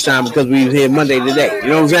Thursday this time because we was here Monday today. You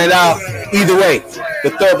know what I'm saying, dog? Either way, the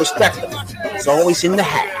Third Perspective is always in the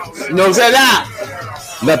house. You know what I'm saying, dog?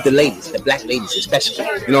 Love the ladies, the black ladies especially.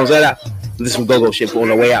 You know what I'm saying, dog? This some go-go shit on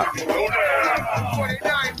the way out.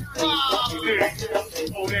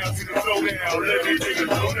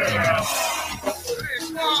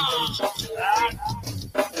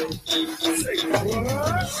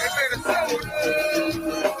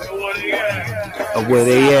 Where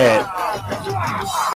they at?